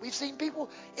seen it. We've seen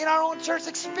people in our own church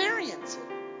experience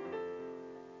it.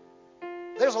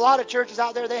 There's a lot of churches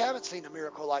out there, they haven't seen a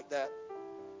miracle like that.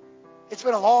 It's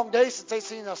been a long day since they've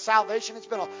seen a salvation. It's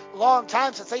been a long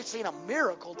time since they've seen a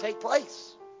miracle take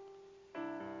place.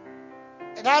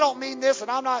 And I don't mean this,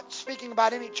 and I'm not speaking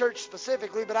about any church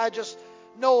specifically, but I just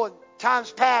know in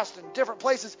times past in different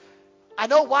places, I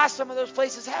know why some of those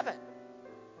places haven't.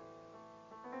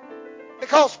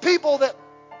 Because people that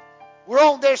were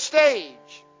on their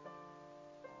stage,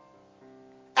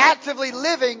 actively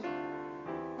living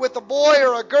with a boy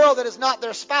or a girl that is not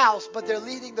their spouse, but they're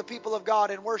leading the people of God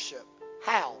in worship.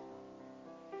 How?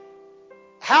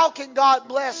 How can God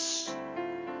bless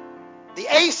the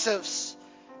Asaphs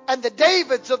and the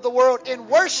Davids of the world in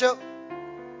worship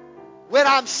when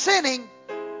I'm sinning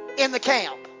in the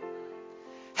camp?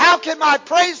 How can my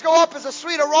praise go up as a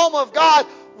sweet aroma of God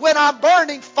when I'm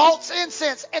burning false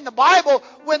incense? In the Bible,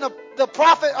 when the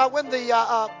prophet, when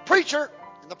the preacher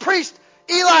and the priest,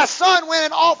 Eli's son, went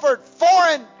and offered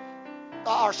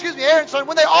Aaron's son,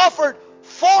 when they offered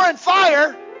foreign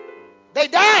fire, they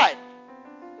died.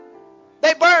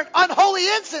 They burned unholy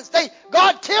incense.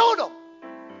 God killed them.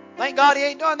 Thank God he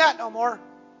ain't doing that no more.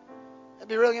 It'd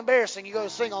be really embarrassing. You go to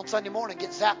sing on Sunday morning,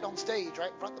 get zapped on stage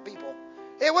right in front of the people.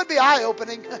 It would be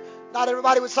eye-opening. Not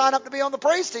everybody would sign up to be on the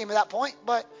praise team at that point,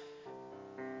 but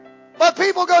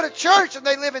people go to church and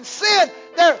they live in sin.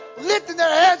 They're lifting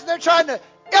their hands and they're trying to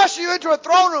usher you into a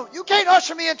throne room. You can't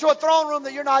usher me into a throne room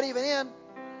that you're not even in.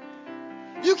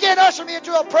 You can't usher me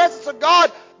into a presence of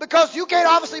God because you can't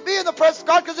obviously be in the presence of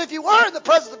God, because if you were in the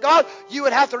presence of God, you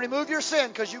would have to remove your sin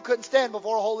because you couldn't stand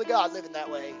before a holy God living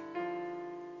that way.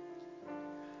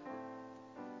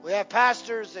 We have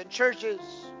pastors and churches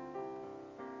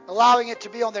allowing it to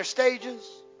be on their stages,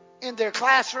 in their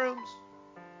classrooms,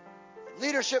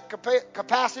 leadership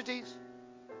capacities.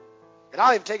 And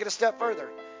I'll even take it a step further.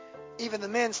 Even the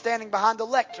men standing behind the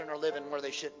lectern are living where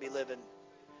they shouldn't be living,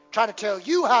 trying to tell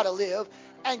you how to live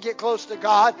and get close to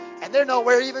God, and they're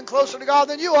nowhere even closer to God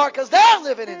than you are because they're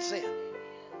living in sin.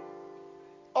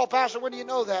 Oh, Pastor, when do you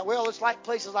know that? Well, it's like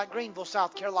places like Greenville,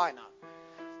 South Carolina,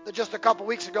 that just a couple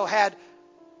weeks ago had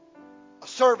a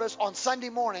service on Sunday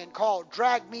morning called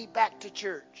Drag Me Back to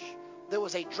Church. There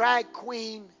was a drag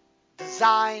queen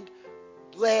designed,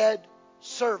 led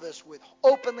service with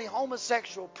openly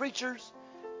homosexual preachers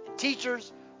and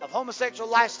teachers of homosexual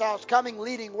lifestyles coming,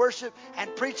 leading worship,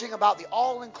 and preaching about the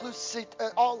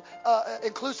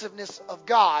inclusiveness of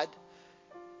God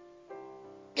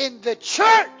in the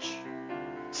church,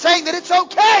 saying that it's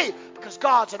okay because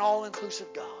God's an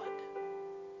all-inclusive God.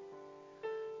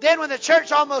 Then when the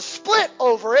church almost split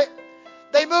over it,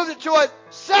 they moved it to a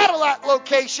satellite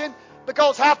location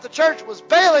because half the church was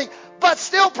bailing, but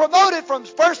still promoted from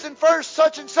First and First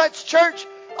such and such church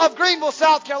of Greenville,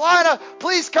 South Carolina.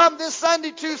 Please come this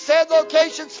Sunday to said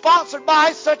location, sponsored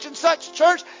by such and such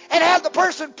church, and have the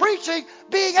person preaching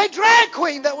being a drag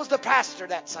queen that was the pastor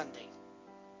that Sunday.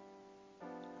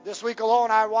 This week alone,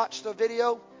 I watched a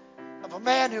video of a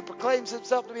man who proclaims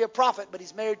himself to be a prophet, but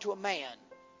he's married to a man.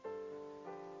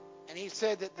 And he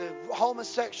said that the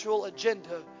homosexual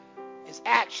agenda is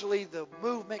actually the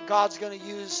movement God's going to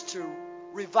use to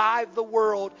revive the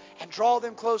world and draw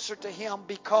them closer to Him,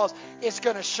 because it's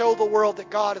going to show the world that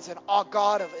God is a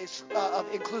God of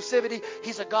inclusivity.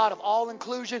 He's a God of all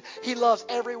inclusion. He loves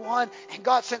everyone. And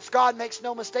God, since God makes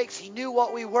no mistakes, He knew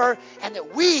what we were and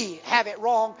that we have it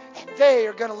wrong, and they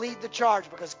are going to lead the charge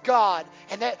because God,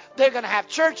 and that they're going to have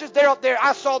churches. They're up there.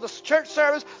 I saw the church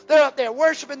service. They're up there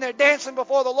worshiping. They're dancing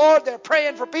before the Lord. They're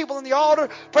praying for people in the altar.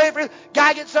 Praying for.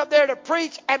 Guy gets up there to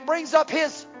preach and brings up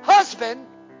his husband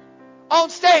on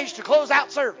stage to close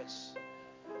out service.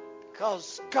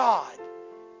 Because God.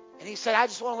 And he said, I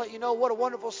just want to let you know what a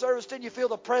wonderful service. Didn't you feel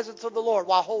the presence of the Lord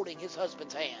while holding his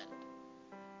husband's hand?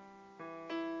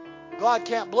 God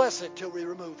can't bless it till we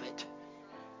remove it.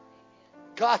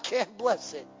 God can't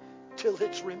bless it till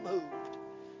it's removed.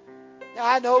 Now,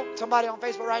 I know somebody on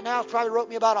Facebook right now has probably wrote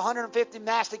me about 150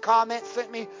 nasty comments,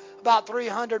 sent me about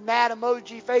 300 mad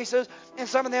emoji faces, and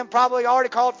some of them probably already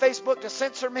called Facebook to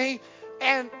censor me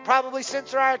and probably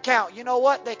censor our account. You know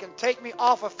what? They can take me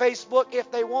off of Facebook if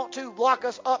they want to, block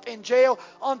us up in jail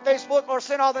on Facebook, or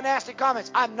send all the nasty comments.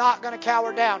 I'm not going to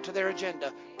cower down to their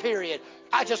agenda, period.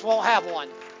 I just won't have one.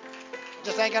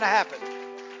 Just ain't going to happen.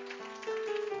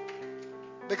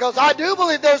 Because I do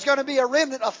believe there's going to be a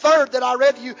remnant, a third that I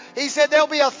read to you. He said there'll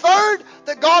be a third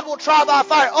that God will try by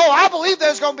fire. Oh, I believe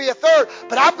there's going to be a third,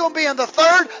 but I'm going to be in the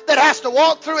third that has to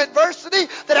walk through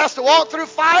adversity, that has to walk through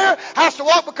fire, has to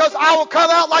walk, because I will come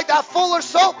out like that Fuller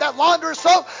soap, that launderer's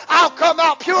soap. I'll come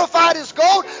out purified as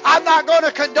gold. I'm not going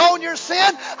to condone your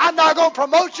sin. I'm not going to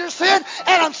promote your sin,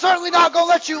 and I'm certainly not going to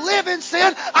let you live in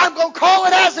sin. I'm going to call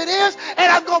it as it is, and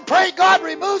I'm going to pray God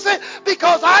removes it,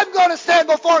 because I'm going to stand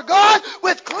before God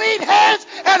with clean hands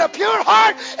and a pure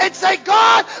heart and say,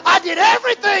 God, I did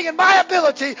everything in my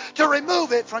ability to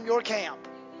remove it from your camp.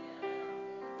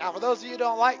 Now, for those of you who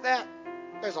don't like that,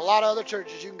 there's a lot of other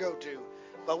churches you can go to,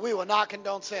 but we will not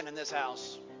condone sin in this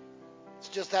house. It's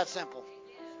just that simple.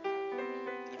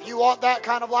 If you want that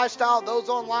kind of lifestyle, those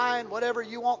online, whatever,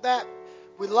 you want that,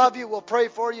 we love you. We'll pray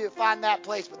for you. Find that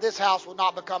place. But this house will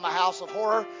not become a house of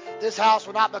horror. This house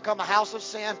will not become a house of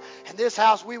sin. And this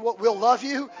house, we'll love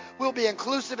you. We'll be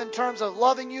inclusive in terms of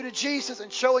loving you to Jesus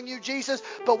and showing you Jesus.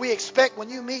 But we expect when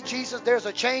you meet Jesus, there's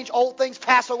a change. Old things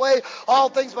pass away. All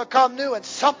things become new. And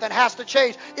something has to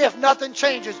change. If nothing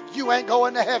changes, you ain't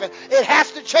going to heaven. It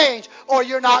has to change, or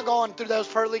you're not going through those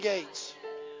pearly gates.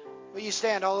 Will you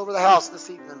stand all over the house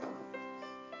this evening?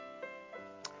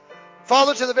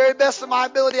 Father, to the very best of my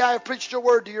ability, I have preached your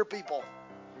word to your people.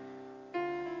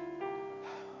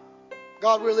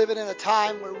 God, we're living in a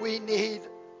time where we need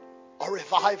a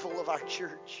revival of our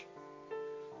church.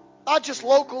 Not just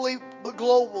locally, but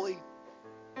globally.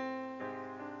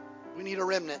 We need a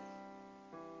remnant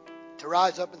to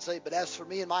rise up and say, but as for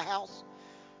me and my house,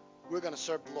 we're going to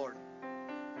serve the Lord.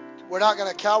 We're not going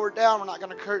to cower down. We're not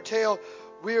going to curtail.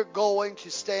 We're going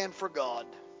to stand for God.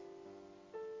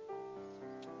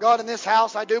 God, in this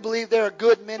house, I do believe there are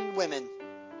good men and women.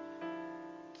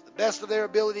 To the best of their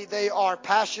ability, they are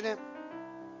passionate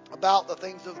about the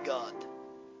things of God.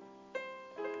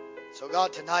 So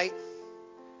God, tonight,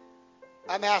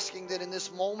 I'm asking that in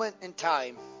this moment in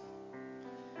time,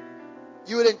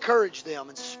 you would encourage them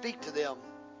and speak to them.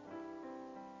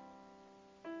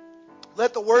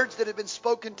 Let the words that have been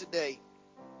spoken today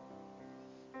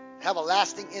have a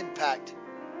lasting impact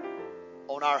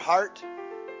on our heart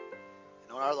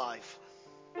and on our life.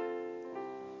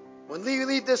 When we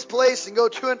leave this place and go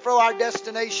to and fro our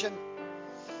destination,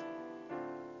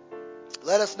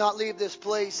 let us not leave this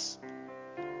place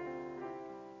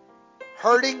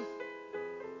hurting,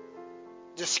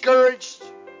 discouraged,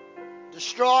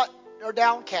 distraught, or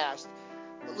downcast.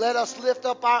 But let us lift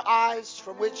up our eyes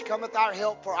from which cometh our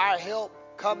help, for our help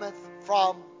cometh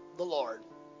from the Lord.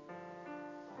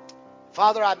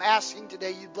 Father, I'm asking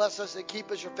today you bless us and keep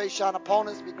us, your face shine upon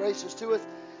us, be gracious to us,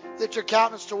 lift your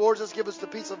countenance towards us, give us the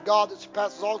peace of God that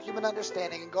surpasses all human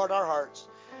understanding, and guard our hearts.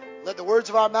 Let the words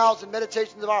of our mouths and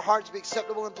meditations of our hearts be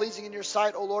acceptable and pleasing in your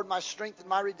sight, O Lord, my strength and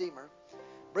my Redeemer.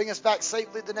 Bring us back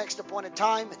safely at the next appointed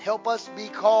time, and help us be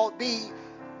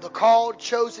the called,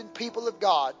 chosen people of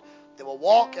God that will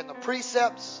walk in the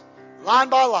precepts, line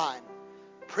by line,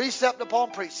 precept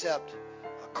upon precept,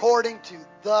 according to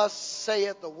thus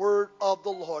saith the word of the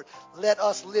Lord. Let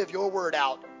us live your word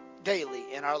out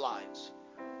daily in our lives.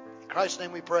 In Christ's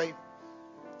name we pray.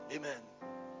 Amen.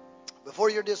 Before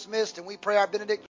you're dismissed and we pray our benediction,